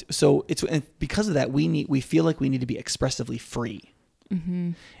 it's because of that, we feel like we need to be expressively free.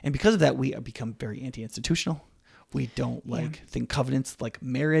 And because of that, we become very anti-institutional. We don't think covenants like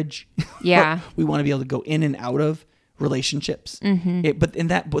marriage. Yeah. We want to be able to go in and out of relationships. But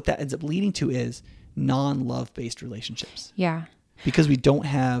what that ends up leading to is non-love based relationships. Yeah. Because we don't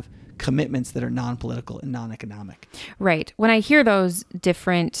have commitments that are non-political and non-economic. Right. When I hear those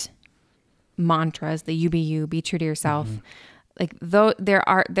different mantras, the UBU, be true to yourself. Like though there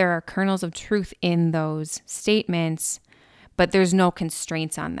are kernels of truth in those statements, but there's no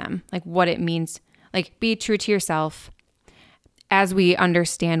constraints on them. Like what it means, like be true to yourself as we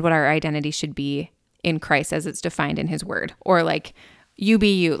understand what our identity should be in Christ as it's defined in his word, or like you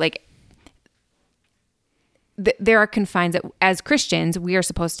be you. Like there are confines that as Christians we are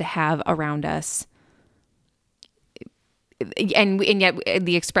supposed to have around us. And yet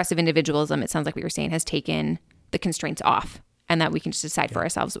the expressive individualism, it sounds like what you're saying, has taken the constraints off, and that we can just decide for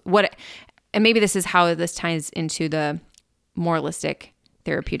ourselves what, and maybe this is how this ties into the moralistic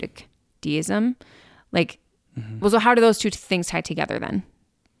therapeutic deism. Like, well, so how do those two things tie together then?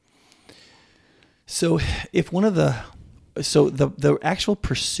 So if one of the actual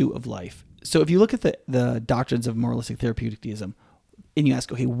pursuit of life, so if you look at the doctrines of moralistic therapeutic deism and you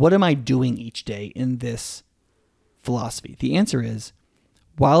ask, okay, what am I doing each day in this philosophy? The answer is,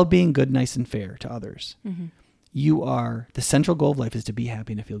 while being good, nice, and fair to others, the central goal of life is to be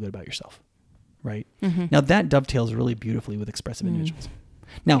happy and to feel good about yourself, right? Now that dovetails really beautifully with expressive individualism.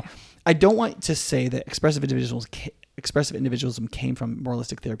 Now, I don't want to say that expressive individualism came from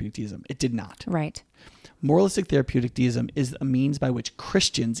moralistic therapeutic deism. It did not. Right. Moralistic therapeutic deism is a means by which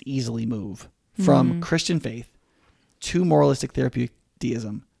Christians easily move from Christian faith to moralistic therapeutic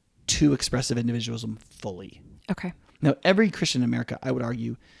deism to expressive individualism fully. Okay. Now, every Christian in America, I would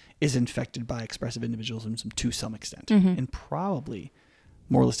argue, is infected by expressive individualism to some extent, and probably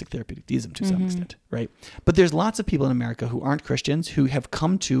moralistic therapeutic deism to some extent, right? But there's lots of people in America who aren't Christians who have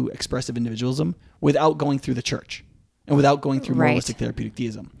come to expressive individualism without going through the church and without going through moralistic therapeutic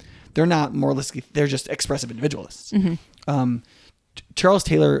deism. They're not moralistic, they're just expressive individualists. Charles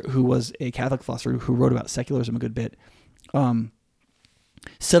Taylor, who was a Catholic philosopher who wrote about secularism a good bit,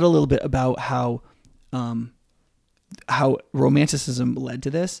 said a little bit about how romanticism led to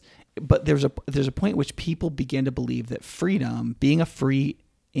this, but there's a point at which people began to believe that freedom, being a free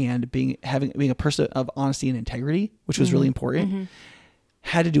and being a person of honesty and integrity, which was really important,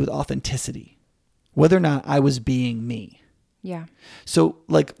 had to do with authenticity, whether or not I was being me. Yeah. So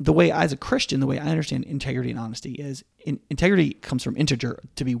like the way as a Christian, the way I understand integrity and honesty is integrity comes from integer,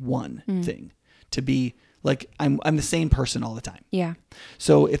 to be one thing, to be like, I'm the same person all the time. Yeah.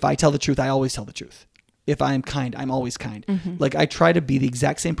 So if I tell the truth, I always tell the truth. If I am kind, I'm always kind. Like I try to be the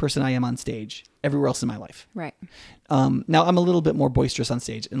exact same person I am on stage everywhere else in my life. Right. Now I'm a little bit more boisterous on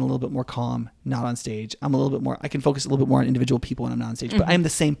stage and a little bit more calm, not on stage. I can focus a little bit more on individual people when I'm not on stage, but I am the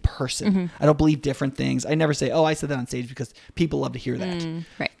same person. I don't believe different things. I never say, oh, I said that on stage because people love to hear that.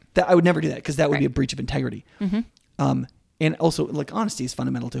 Right. That I would never do that because that would be a breach of integrity. And also like honesty is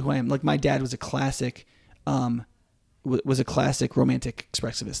fundamental to who I am. Like my dad was a classic, romantic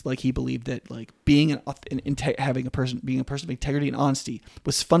expressivist. Like he believed that like being being a person of integrity and honesty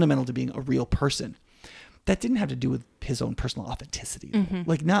was fundamental to being a real person. That didn't have to do with his own personal authenticity,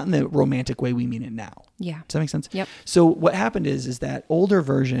 like not in the romantic way we mean it now. Yeah. Does that make sense? Yep. So what happened is that older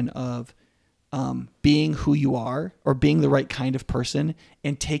version of being who you are or being the right kind of person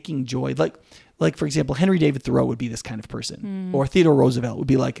and taking joy, like for example, Henry David Thoreau would be this kind of person, or Theodore Roosevelt would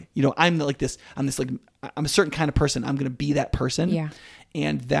be like, I'm a certain kind of person. I'm going to be that person. Yeah.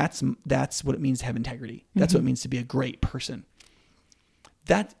 And that's what it means to have integrity. That's what it means to be a great person.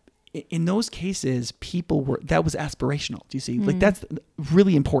 That in those cases, that was aspirational. Do you see? Like that's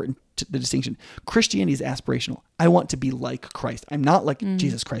really important to the distinction. Christianity is aspirational. I want to be like Christ. I'm not like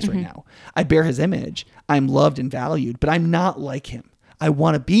Jesus Christ right now. I bear his image. I'm loved and valued, but I'm not like him. I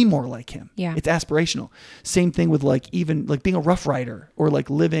want to be more like him. Yeah. It's aspirational. Same thing with like even like being a Rough Rider or like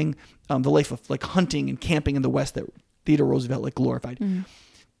living the life of like hunting and camping in the West that Theodore Roosevelt like glorified.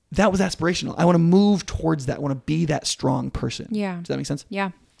 That was aspirational. I want to move towards that. I want to be that strong person. Yeah. Does that make sense?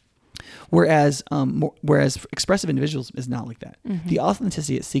 Yeah. Whereas expressive individualism is not like that. The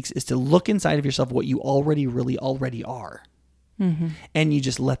authenticity it seeks is to look inside of yourself what you already are. And you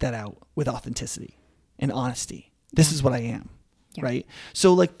just let that out with authenticity and honesty. This is what I am. Yeah. Right.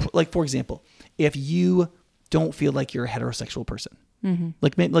 So like, for example, if you don't feel like you're a heterosexual person,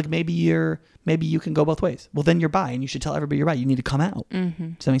 like maybe you can go both ways. Well, then you're bi and you should tell everybody you're bi. You need to come out.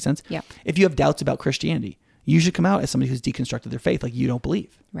 Does that make sense? Yeah. If you have doubts about Christianity, you should come out as somebody who's deconstructed their faith. Like you don't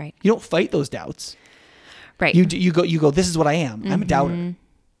believe. Right. You don't fight those doubts. Right. You go, this is what I am. I'm a doubter.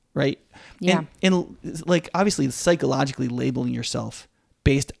 Right. Yeah. And like, obviously psychologically labeling yourself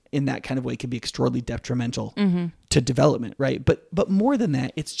based in that kind of way can be extraordinarily detrimental to development, right? But more than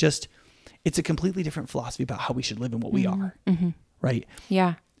that, it's a completely different philosophy about how we should live and what we are, right?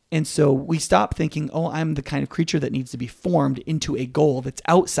 Yeah. And so we stop thinking, oh, I'm the kind of creature that needs to be formed into a goal that's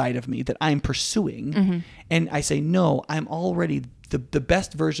outside of me that I'm pursuing. And I say, no, I'm already the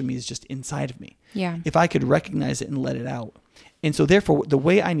best version of me is just inside of me. Yeah. If I could recognize it and let it out. And so therefore, the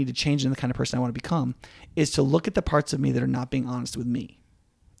way I need to change and the kind of person I want to become is to look at the parts of me that are not being honest with me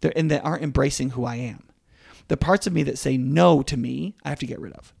and that aren't embracing who I am. The parts of me that say no to me, I have to get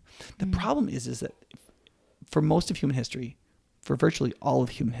rid of. The problem is that for most of human history, for virtually all of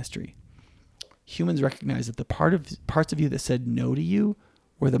human history, humans recognize that the parts of you that said no to you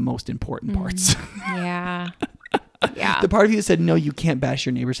were the most important parts. Yeah. Yeah. The part of you that said, no, you can't bash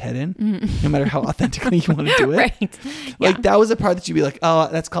your neighbor's head in, no matter how authentically you want to do it. Right. Like that was the part that you'd be like, oh,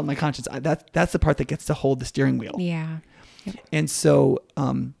 that's called my conscience. That's the part that gets to hold the steering wheel. Yeah. And so,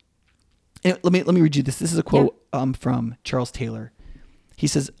 and let me read you this. This is a quote from Charles Taylor. He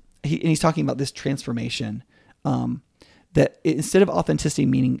says, he's talking about this transformation, that instead of authenticity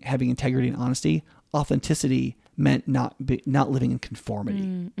meaning having integrity and honesty, authenticity meant not living in conformity.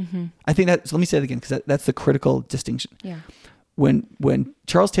 Mm-hmm. I think that, so let me say it again, because that's the critical distinction. Yeah. When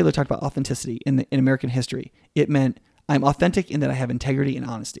Charles Taylor talked about authenticity in American history, it meant I'm authentic in that I have integrity and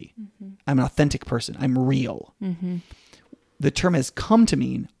honesty. Mm-hmm. I'm an authentic person. I'm real. Mm-hmm. The term has come to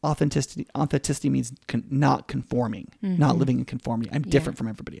mean authenticity. Authenticity means not conforming, not living in conformity. I'm different from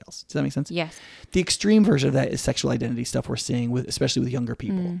everybody else. Does that make sense? Yes. The extreme version of that is sexual identity stuff we're seeing especially with younger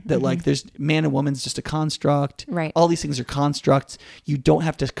people. That like there's man and woman's just a construct. Right. All these things are constructs. You don't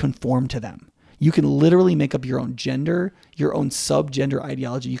have to conform to them. You can literally make up your own gender, your own subgender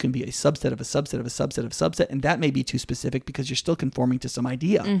ideology. You can be a subset of a subset of a subset of a subset. And that may be too specific because you're still conforming to some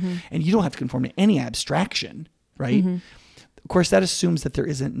idea. And you don't have to conform to any abstraction, right? Of course, that assumes that there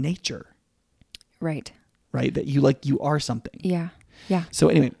isn't nature. Right. Right? That you are something. Yeah. Yeah. So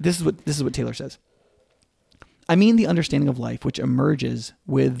anyway, this is what Taylor says. I mean the understanding of life which emerges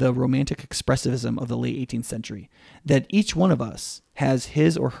with the romantic expressivism of the late 18th century, that each one of us has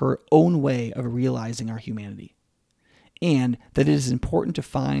his or her own way of realizing our humanity, and that it is important to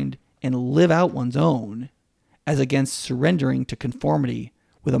find and live out one's own as against surrendering to conformity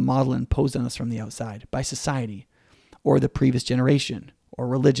with a model imposed on us from the outside by society or the previous generation or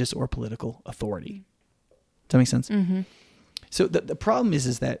religious or political authority. Does that make sense? Mm-hmm. So the problem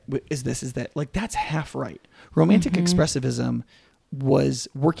is that like that's half right. Romantic expressivism was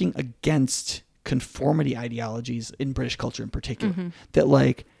working against conformity ideologies in British culture in particular. That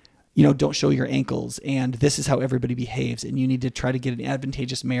like, you know, don't show your ankles and this is how everybody behaves and you need to try to get an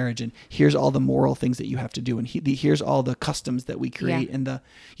advantageous marriage and here's all the moral things that you have to do and here's all the customs that we create and the,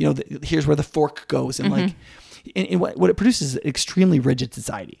 you know, here's where the fork goes and like, and what it produces is an extremely rigid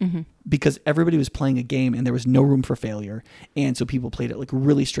society because everybody was playing a game and there was no room for failure. And so people played it like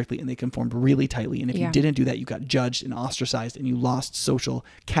really strictly and they conformed really tightly. And if you didn't do that, you got judged and ostracized and you lost social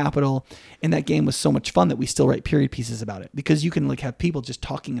capital. And that game was so much fun that we still write period pieces about it because you can like have people just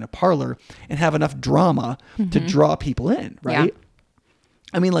talking in a parlor and have enough drama to draw people in, right? Yeah.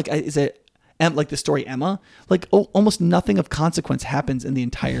 I mean, like, is it like the story Emma? Like almost nothing of consequence happens in the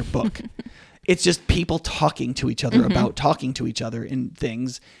entire book. It's just people talking to each other about talking to each other in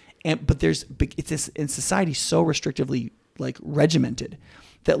things. But it's this in society so restrictively like regimented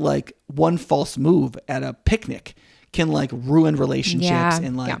that like one false move at a picnic can like ruin relationships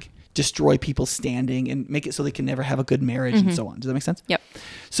and like destroy people's standing and make it so they can never have a good marriage and so on. Does that make sense? Yep.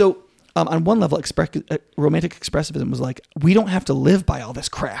 So on one level, romantic expressivism was like, we don't have to live by all this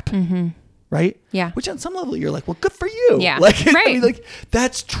crap. Right? Yeah. Which on some level you're like, well, good for you. Yeah. Like, right. I mean, like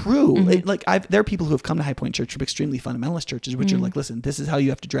that's true. Like there are people who have come to High Point Church from extremely fundamentalist churches, which are like, listen, this is how you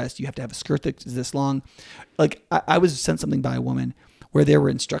have to dress. You have to have a skirt that is this long. Like I was sent something by a woman where there were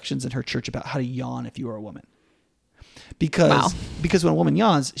instructions in her church about how to yawn if you were a woman. Because when a woman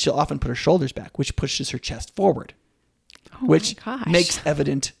yawns, she'll often put her shoulders back, which pushes her chest forward. Which makes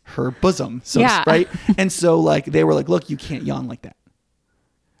evident her bosom. So right. And so like they were like, look, you can't yawn like that.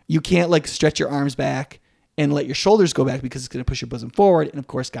 You can't like stretch your arms back and let your shoulders go back because it's going to push your bosom forward. And of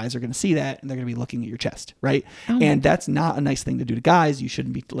course, guys are going to see that and they're going to be looking at your chest. Right. And that's not a nice thing to do to guys. You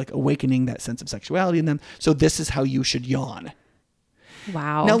shouldn't be like awakening that sense of sexuality in them. So this is how you should yawn.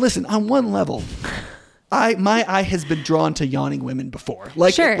 Wow. Now listen, on one level, my eye has been drawn to yawning women before.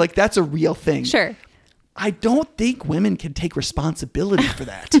 Like, like that's a real thing. Sure. I don't think women can take responsibility for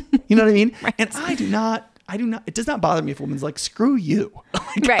that. You know what I mean? Right. And I do not, it does not bother me if a woman's like, screw you.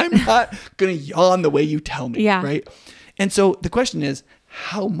 Like, right. I'm not going to yawn the way you tell me. Yeah. Right. And so the question is,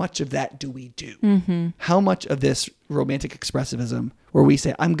 how much of that do we do? How much of this romantic expressivism where we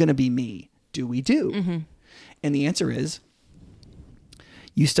say, I'm going to be me, do we do? And the answer is,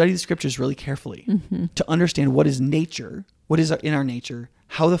 you study the scriptures really carefully to understand what is nature, what is in our nature,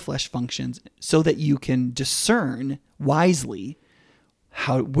 how the flesh functions, so that you can discern wisely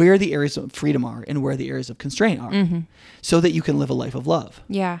where the areas of freedom are and where the areas of constraint are, so that you can live a life of love.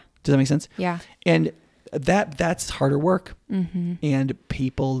 Yeah. Does that make sense? Yeah. And that's harder work. And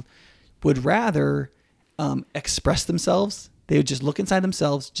people would rather express themselves. They would just look inside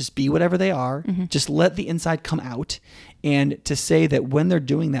themselves, just be whatever they are, just let the inside come out. And to say that when they're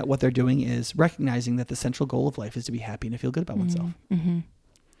doing that, what they're doing is recognizing that the central goal of life is to be happy and to feel good about oneself.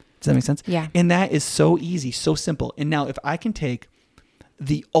 Does that make sense? Yeah. And that is so easy, so simple. And now if I can take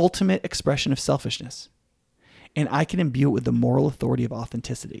the ultimate expression of selfishness and I can imbue it with the moral authority of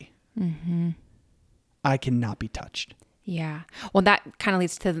authenticity, I cannot be touched. Yeah. Well, that kind of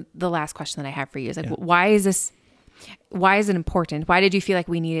leads to the last question that I have for you is like, why is it important? Why did you feel like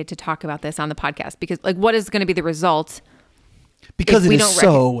we needed to talk about this on the podcast? Because like, what is going to be the result? Because it is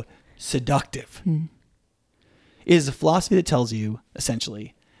so seductive. It is a philosophy that tells you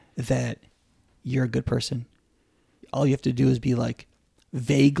essentially that you're a good person. All you have to do is be like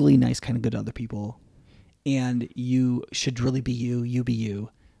vaguely nice, kind of good to other people. And you should really be you be you.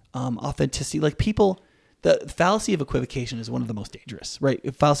 Authenticity, like people, the fallacy of equivocation is one of the most dangerous,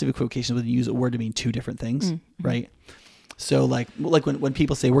 right? Fallacy of equivocation is when you use a word to mean two different things, right? So like when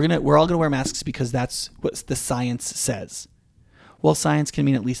people say we're all gonna wear masks because that's what the science says. Well, science can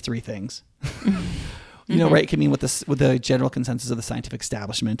mean at least three things. You know, right? It can mean with the general consensus of the scientific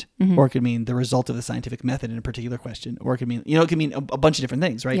establishment, or it could mean the result of the scientific method in a particular question, or it could mean, it can mean a bunch of different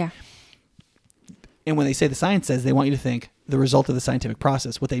things, right? Yeah. And when they say the science says, they want you to think the result of the scientific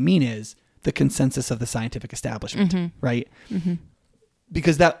process. What they mean is the consensus of the scientific establishment, right?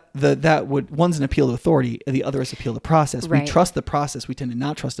 Because one's an appeal to authority, and the other is appeal to process. Right. We trust the process. We tend to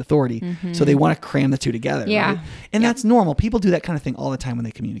not trust authority. So they want to cram the two together. Yeah. Right? And that's normal. People do that kind of thing all the time when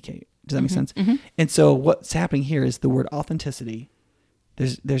they communicate. Does that make sense? And so what's happening here is the word authenticity.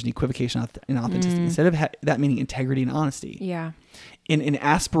 There's an equivocation in authenticity. Instead of that meaning integrity and honesty. Yeah. In an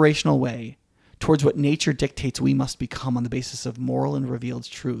aspirational way, towards what nature dictates we must become on the basis of moral and revealed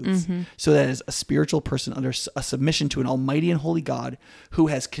truths, so that as a spiritual person under a submission to an almighty and holy God who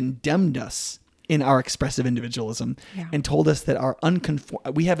has condemned us in our expressive individualism and told us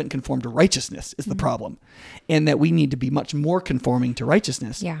that we haven't conformed to righteousness is the problem, and that we need to be much more conforming to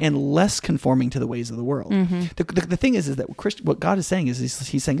righteousness and less conforming to the ways of the world. The thing is that what God is saying is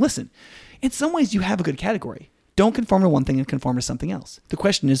he's saying, listen, in some ways you have a good category. Don't conform to one thing and conform to something else. The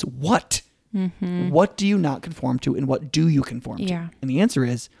question is what? What do you not conform to, and what do you conform to? And the answer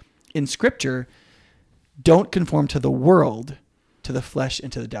is, in Scripture, don't conform to the world, to the flesh,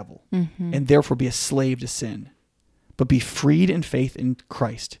 and to the devil, and therefore be a slave to sin, but be freed in faith in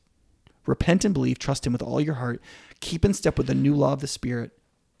Christ. Repent and believe, trust him with all your heart, keep in step with the new law of the Spirit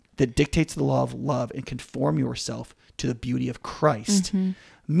that dictates the law of love, and conform yourself to the beauty of Christ,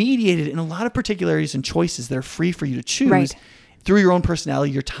 mediated in a lot of particularities and choices that are free for you to choose through your own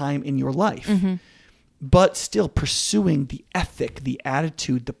personality, your time, in your life, but still pursuing the ethic, the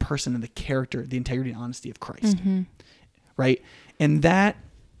attitude, the person, and the character, the integrity and honesty of Christ, right? And that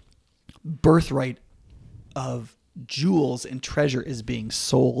birthright of jewels and treasure is being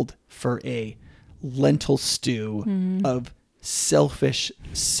sold for a lentil stew of selfish,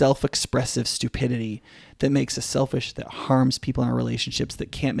 self-expressive stupidity that makes us selfish, that harms people in our relationships,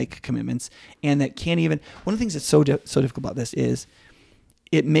 that can't make commitments, and that can't even... One of the things that's so difficult about this is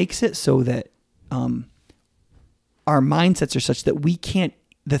it makes it so that our mindsets are such that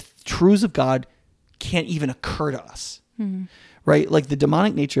the truths of God can't even occur to us, right? Like the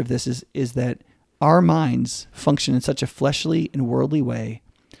demonic nature of this is that our minds function in such a fleshly and worldly way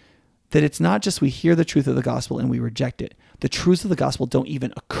that it's not just we hear the truth of the gospel and we reject it. The truths of the gospel don't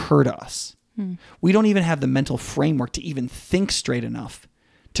even occur to us. We don't even have the mental framework to even think straight enough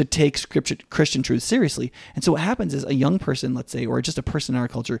to take scripture, Christian truth seriously. And so what happens is a young person, let's say, or just a person in our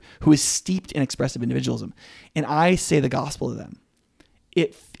culture who is steeped in expressive individualism, and I say the gospel to them,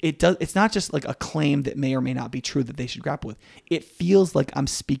 it's not just like a claim that may or may not be true that they should grapple with. It feels like I'm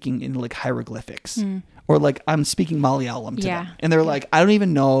speaking in like hieroglyphics or like I'm speaking Malayalam to them. And they're like, I don't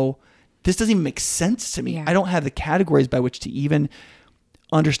even know. This doesn't even make sense to me. I don't have the categories by which to even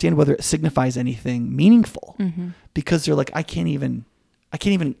understand whether it signifies anything meaningful because they're like, I can't even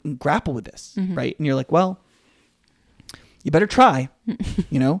grapple with this. Right. And you're like, well, you better try,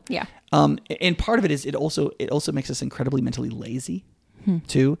 you know? And part of it is it also makes us incredibly mentally lazy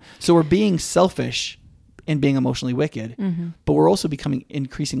too. So we're being selfish and being emotionally wicked, but we're also becoming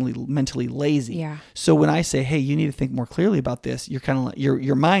increasingly mentally lazy. So when I say, hey, you need to think more clearly about this, you're kind of like,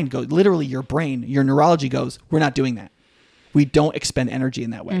 your mind goes, literally your brain, your neurology goes, we're not doing that. We don't expend energy in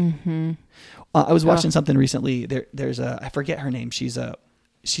that way. I was watching something recently. There's I forget her name. She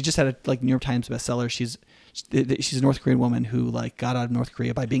just had a like New York Times bestseller. She's a North Korean woman who like got out of North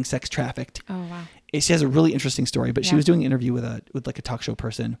Korea by being sex trafficked. Oh, wow. She has a really interesting story, but she Yeah. was doing an interview with like a talk show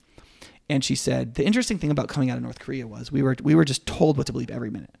person. And she said, the interesting thing about coming out of North Korea was we were just told what to believe every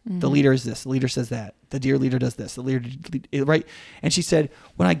minute. Mm-hmm. The leader is this, the leader says that, the dear leader does this, the leader, right? And she said,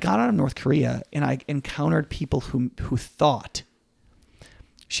 when I got out of North Korea and I encountered people who thought,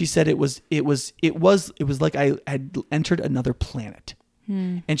 she said it was like I had entered another planet.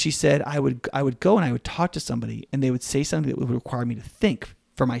 And she said, I would go and I would talk to somebody and they would say something that would require me to think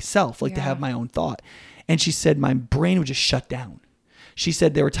for myself, like to have my own thought. And she said, my brain would just shut down. She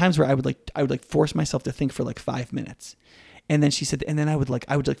said there were times where I would force myself to think for like 5 minutes. And then she said, and then I would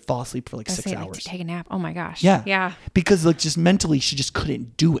fall asleep for like 6 hours. Like to take a nap. Oh my gosh. Yeah. Yeah. Because like just mentally, she just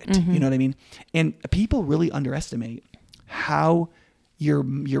couldn't do it. You know what I mean? And people really underestimate how your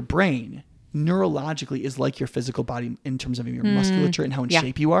brain neurologically is like your physical body in terms of your musculature and how in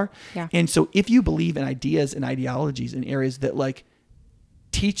shape you are. Yeah. And so if you believe in ideas and ideologies in areas that like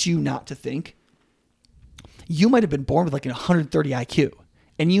teach you not to think, you might have been born with like an 130 IQ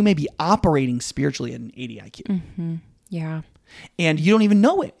and you may be operating spiritually at an 80 IQ. Mm-hmm. Yeah. And you don't even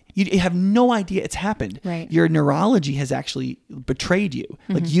know it. You have no idea it's happened. Right. Your neurology has actually betrayed you.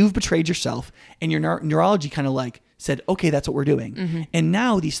 Like you've betrayed yourself and your neurology kind of like said, okay, that's what we're doing. And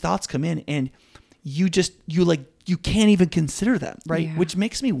now these thoughts come in and you can't even consider them. Right. Yeah. Which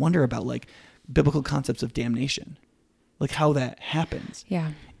makes me wonder about like biblical concepts of damnation, like how that happens.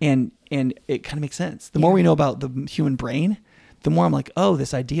 Yeah. And it kind of makes sense. The more we know about the human brain, the more I'm like, oh,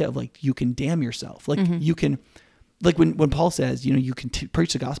 this idea of like, you can damn yourself. Like you can, like when Paul says, you can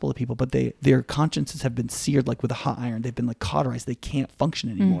preach the gospel to people, but their consciences have been seared like with a hot iron. They've been like cauterized. They can't function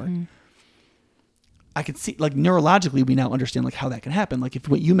anymore. I can see like neurologically, we now understand like how that can happen. Like if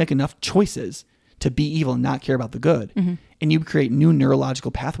you make enough choices to be evil and not care about the good, and you create new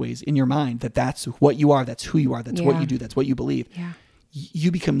neurological pathways in your mind that's what you are, that's who you are, that's what you do, that's what you believe. Yeah.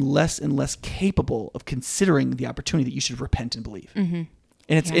 You become less and less capable of considering the opportunity that you should repent and believe. And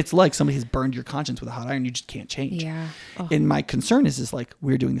it's like somebody has burned your conscience with a hot iron. You just can't change. Yeah. Oh. And my concern is like,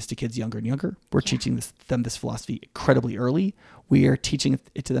 we're doing this to kids younger and younger. We're teaching them this philosophy incredibly early. We are teaching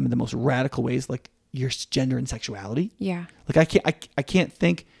it to them in the most radical ways, like your gender and sexuality. Yeah. Like I can't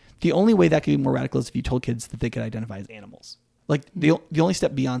think the only way that could be more radical is if you told kids that they could identify as animals. Like the only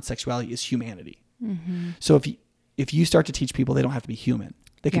step beyond sexuality is humanity. So if you start to teach people they don't have to be human,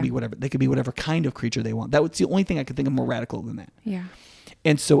 they can be whatever. They could be whatever kind of creature they want. That was the only thing I could think of more radical than that. Yeah.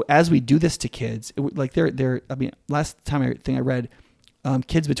 And so as we do this to kids, like last time I read,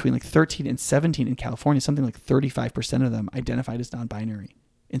 kids between like 13 and 17 in California, something like 35% of them identified as non-binary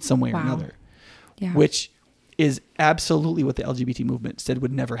in some way or another, which is absolutely what the LGBT movement said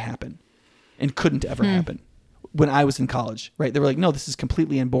would never happen and couldn't ever happen. When I was in college, right? They were like, no, this is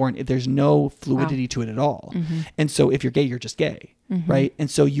completely inborn. There's no fluidity to it at all. And so if you're gay, you're just gay, right?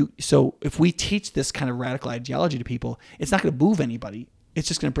 And so if we teach this kind of radical ideology to people, it's not going to move anybody. It's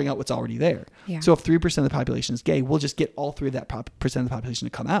just going to bring out what's already there. Yeah. So if 3% of the population is gay, we'll just get all 3 of that percent of the population to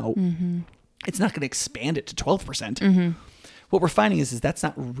come out. It's not going to expand it to 12%. What we're finding is that's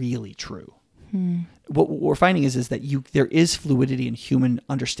not really true. What we're finding is that there is fluidity in human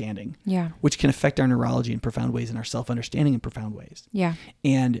understanding, which can affect our neurology in profound ways and our self-understanding in profound ways. Yeah.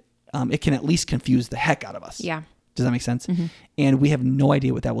 And it can at least confuse the heck out of us. Yeah. Does that make sense? And we have no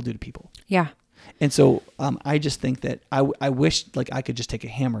idea what that will do to people. Yeah. And so I just think that I wish like I could just take a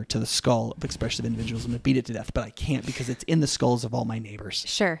hammer to the skull of expressive individualism and beat it to death, but I can't because it's in the skulls of all my neighbors.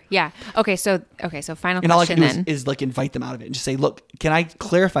 Sure. Yeah. Okay. So final and all I can question do is like invite them out of it and just say, look, can I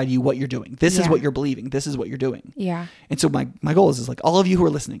clarify to you what you're doing? This is what you're believing. This is what you're doing. Yeah. And so my goal is like all of you who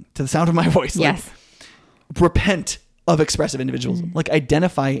are listening to the sound of my voice, like repent of expressive individualism. Like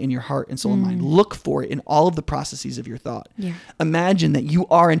identify it in your heart and soul and mind. Look for it in all of the processes of your thought. Yeah. Imagine that you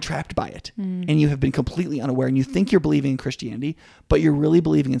are entrapped by it and you have been completely unaware and you think you're believing in Christianity, but you're really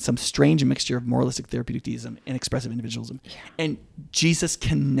believing in some strange mixture of moralistic therapeutic deism and expressive individualism. Yeah. And Jesus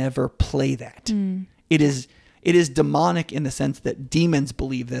can never play that. It is demonic in the sense that demons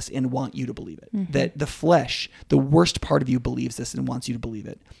believe this and want you to believe it. That the flesh, the worst part of you, believes this and wants you to believe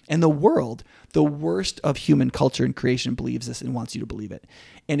it. And the world, the worst of human culture and creation, believes this and wants you to believe it.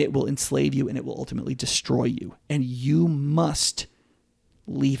 And it will enslave you and it will ultimately destroy you. And you must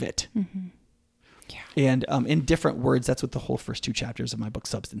leave it. Yeah. And in different words, that's what the whole first 2 chapters of my book,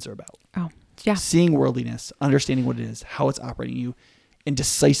 Substance, are about. Oh, yeah. Seeing worldliness, understanding what it is, how it's operating you, and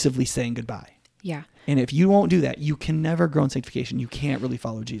decisively saying goodbye. Yeah. And if you won't do that, you can never grow in sanctification. You can't really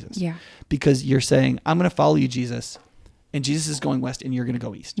follow Jesus. Yeah. Because you're saying, I'm going to follow you, Jesus, and Jesus is going west and you're going to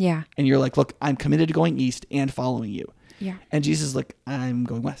go east. Yeah. And you're like, look, I'm committed to going east and following you. Yeah. And Jesus is like, I'm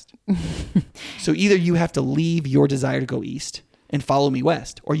going west. So either you have to leave your desire to go east and follow me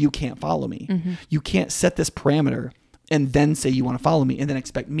west, or you can't follow me. You can't set this parameter and then say you want to follow me and then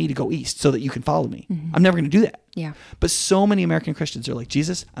expect me to go east so that you can follow me. I'm never going to do that. Yeah. But so many American Christians are like,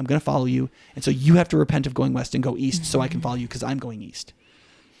 Jesus, I'm going to follow you. And so you have to repent of going west and go east so I can follow you because I'm going east.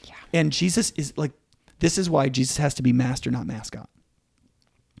 Yeah. And Jesus is like, this is why Jesus has to be master, not mascot.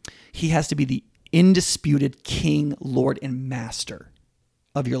 He has to be the indisputed king, Lord, and master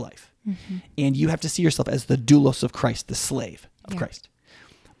of your life. And you have to see yourself as the doulos of Christ, the slave of Christ,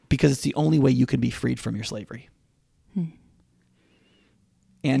 because it's the only way you can be freed from your slavery.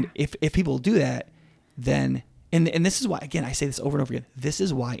 And if people do that, then, and this is why, again, I say this over and over again, this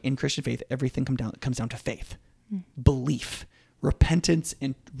is why in Christian faith, everything comes down to faith, belief, repentance,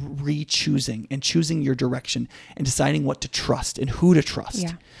 and re-choosing and choosing your direction and deciding what to trust and who to trust.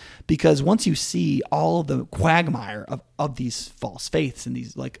 Yeah. Because once you see all the quagmire of these false faiths and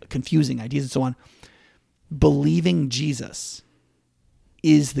these like confusing ideas and so on, believing Jesus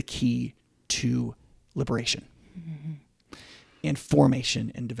is the key to liberation and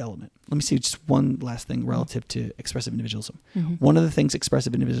formation and development. Let me see just one last thing relative to expressive individualism. One of the things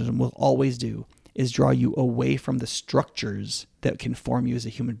expressive individualism will always do is draw you away from the structures that can form you as a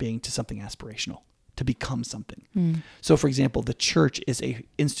human being to something aspirational, to become something. So for example, the church is a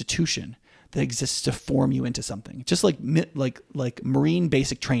institution that exists to form you into something. Just like Marine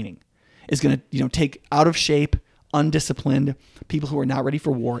basic training is going to, take out of shape, undisciplined people who are not ready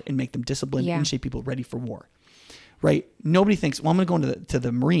for war and make them disciplined, in shape people ready for war. Right? Nobody thinks, well, I'm going to go to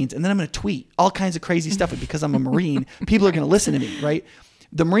the Marines and then I'm going to tweet all kinds of crazy stuff. Because I'm a Marine, people are going to listen to me, right?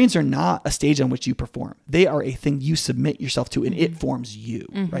 The Marines are not a stage on which you perform. They are a thing you submit yourself to and it forms you,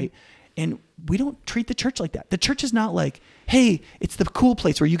 right? And we don't treat the church like that. The church is not like, hey, it's the cool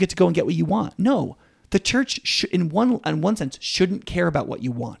place where you get to go and get what you want. No, the church in one sense shouldn't care about what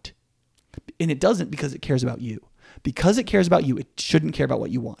you want. And it doesn't because it cares about you. Because it cares about you, it shouldn't care about what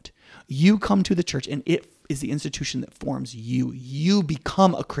you want. You come to the church and it is the institution that forms you. You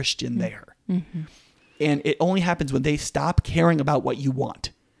become a Christian there. And it only happens when they stop caring about what you want.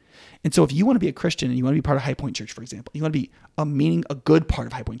 And so if you want to be a Christian and you want to be part of High Point Church, for example, you want to be a good part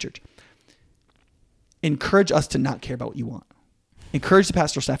of High Point Church, encourage us to not care about what you want. Encourage the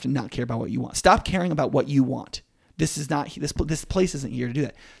pastoral staff to not care about what you want. Stop caring about what you want. This place isn't here to do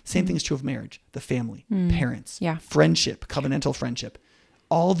that. Same thing is true of marriage, the family, parents, friendship, covenantal friendship.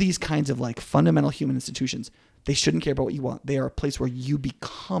 All these kinds of like fundamental human institutions, they shouldn't care about what you want. They are a place where you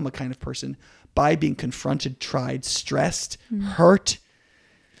become a kind of person by being confronted, tried, stressed, hurt.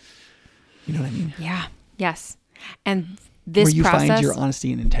 You know what I mean? Yeah. Yes. And this where you process, find your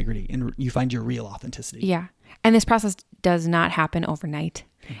honesty and integrity and you find your real authenticity. Yeah. And this process does not happen overnight.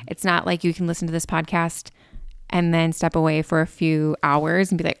 It's not like you can listen to this podcast and then step away for a few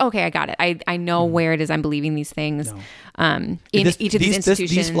hours and be like, okay, I got it. I know where it is I'm believing these things. No. Each of these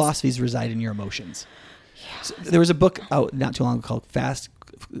institutions. These philosophies reside in your emotions. Yeah. So there was a book out not too long ago called Fast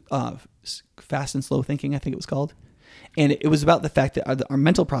and Slow Thinking, I think it was called. And it was about the fact that our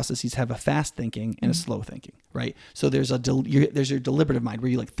mental processes have a fast thinking and a slow thinking, right? So there's your deliberative mind where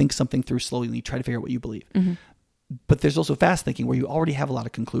you like think something through slowly and you try to figure out what you believe. But there's also fast thinking where you already have a lot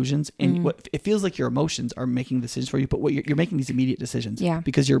of conclusions and it feels like your emotions are making decisions for you, but what you're making these immediate decisions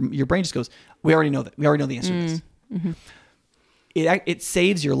because your brain just goes, we already know that. We already know the answer to this. It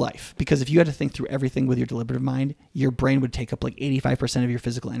saves your life because if you had to think through everything with your deliberative mind, your brain would take up like 85% of your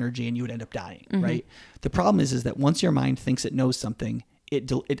physical energy and you would end up dying, right? The problem is that once your mind thinks it knows something,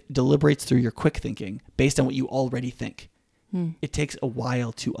 it deliberates through your quick thinking based on what you already think. It takes a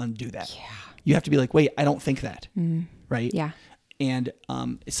while to undo that. Yeah. You have to be like, wait, I don't think that, right? Yeah. And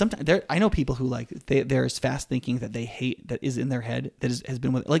sometimes I know people who like there's fast thinking that they hate that is in their head that has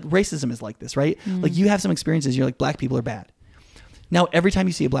been with like racism is like this, right? Like you have some experiences, you're like black people are bad. Now, every time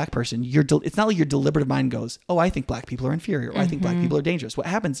you see a black person, it's not like your deliberative mind goes, oh, I think black people are inferior, or I think black people are dangerous. What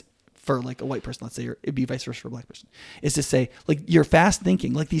happens for like a white person, let's say, or it'd be vice versa for a black person, is to say, like, your fast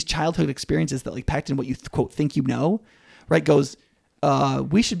thinking, like these childhood experiences that like packed in what you quote think you know, right, goes,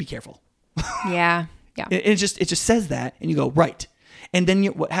 we should be careful. Yeah. Yeah. It just says that, and you go, right. And then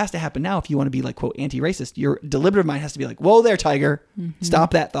what has to happen now, if you want to be like, quote, anti-racist, your deliberative mind has to be like, whoa there, tiger,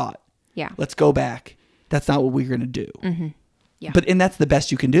 stop that thought. Yeah. Let's go back. That's not what we're going to do. Yeah. And that's the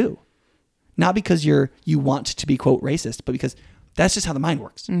best you can do. Not because you want to be, quote, racist, but because that's just how the mind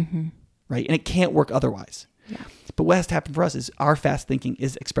works. Right? And it can't work otherwise. Yeah. But what has to happen for us is our fast thinking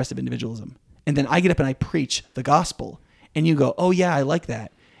is expressive individualism. And then I get up and I preach the gospel and you go, oh yeah, I like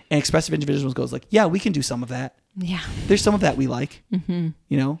that. And expressive individualism goes like, yeah, we can do some of that. Yeah. There's some of that we like, you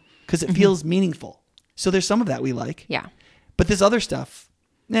know, because it feels meaningful. So there's some of that we like. Yeah. But this other stuff,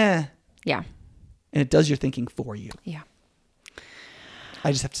 Yeah. And it does your thinking for you. Yeah.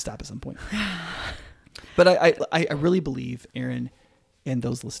 I just have to stop at some point. But I really believe, Aaron, and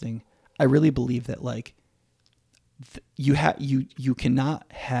those listening, I really believe that like you cannot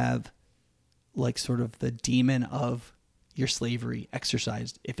have like sort of the demon of your slavery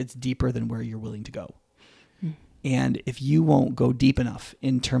exercised if it's deeper than where you're willing to go. And if you won't go deep enough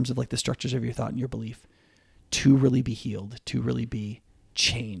in terms of like the structures of your thought and your belief to really be healed, to really be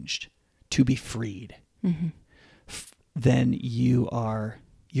changed, to be freed, then you're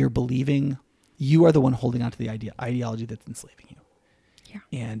believing, you are the one holding on to the ideology that's enslaving you. Yeah.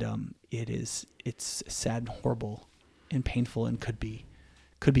 And it's sad and horrible and painful and could be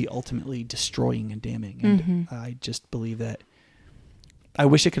ultimately destroying and damning. And I just believe that I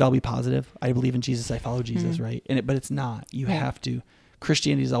wish it could all be positive. I believe in Jesus. I follow Jesus, right? But it's not. You have to.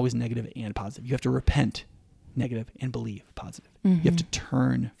 Christianity is always negative and positive. You have to repent, negative, and believe, positive. You have to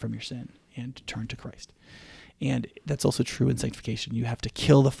turn from your sin and turn to Christ. And that's also true in sanctification. You have to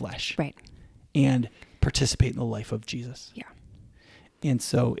kill the flesh, Right. and participate in the life of Jesus. Yeah. And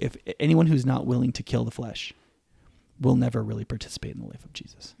so, if anyone who's not willing to kill the flesh will never really participate in the life of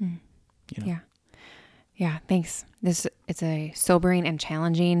Jesus. You know? Yeah. Yeah. Thanks. It's a sobering and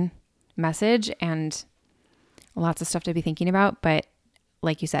challenging message and lots of stuff to be thinking about, but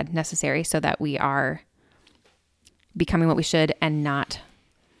like you said, necessary so that we are becoming what we should and not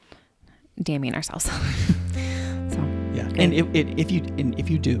damning ourselves. Yeah. And if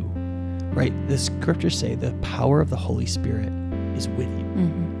you do, right, the scriptures say the power of the Holy Spirit is with you.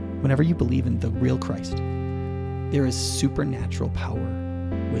 Whenever you believe in the real Christ, there is supernatural power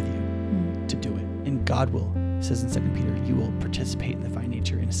with you to do it. And God will, it says in 2 Peter, you will participate in the divine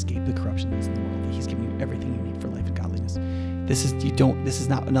nature and escape the corruption that's in the world, that he's giving you everything you need for life and godliness. This is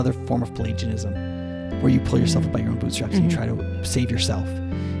not another form of Pelagianism where you pull yourself up by your own bootstraps and you try to save yourself.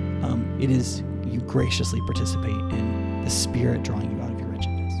 It is you graciously participate in the Spirit drawing you out of your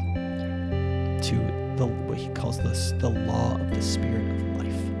wretchedness to what he calls the law of the Spirit of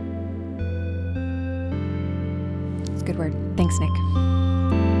life. It's a good word. Thanks, Nick.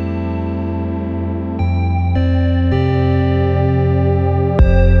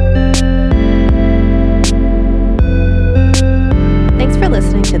 Thanks for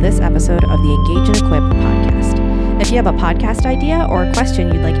listening to this episode of the Engage and Equip podcast. If you have a podcast idea or a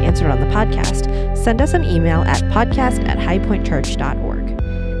question you'd like answered on the podcast, send us an email at podcast@highpointchurch.org.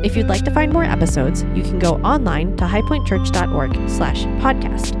 If you'd like to find more episodes, you can go online to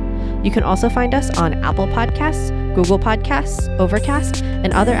highpointchurch.org/podcast. You can also find us on Apple Podcasts, Google Podcasts, Overcast,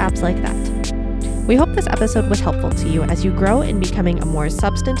 and other apps like that. We hope this episode was helpful to you as you grow in becoming a more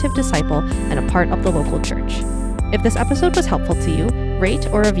substantive disciple and a part of the local church. If this episode was helpful to you, rate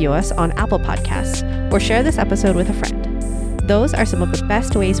or review us on Apple Podcasts or share this episode with a friend. Those are some of the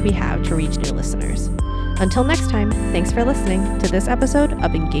best ways we have to reach new listeners. Until next time, thanks for listening to this episode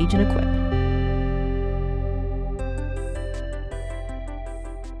of Engage and Equip.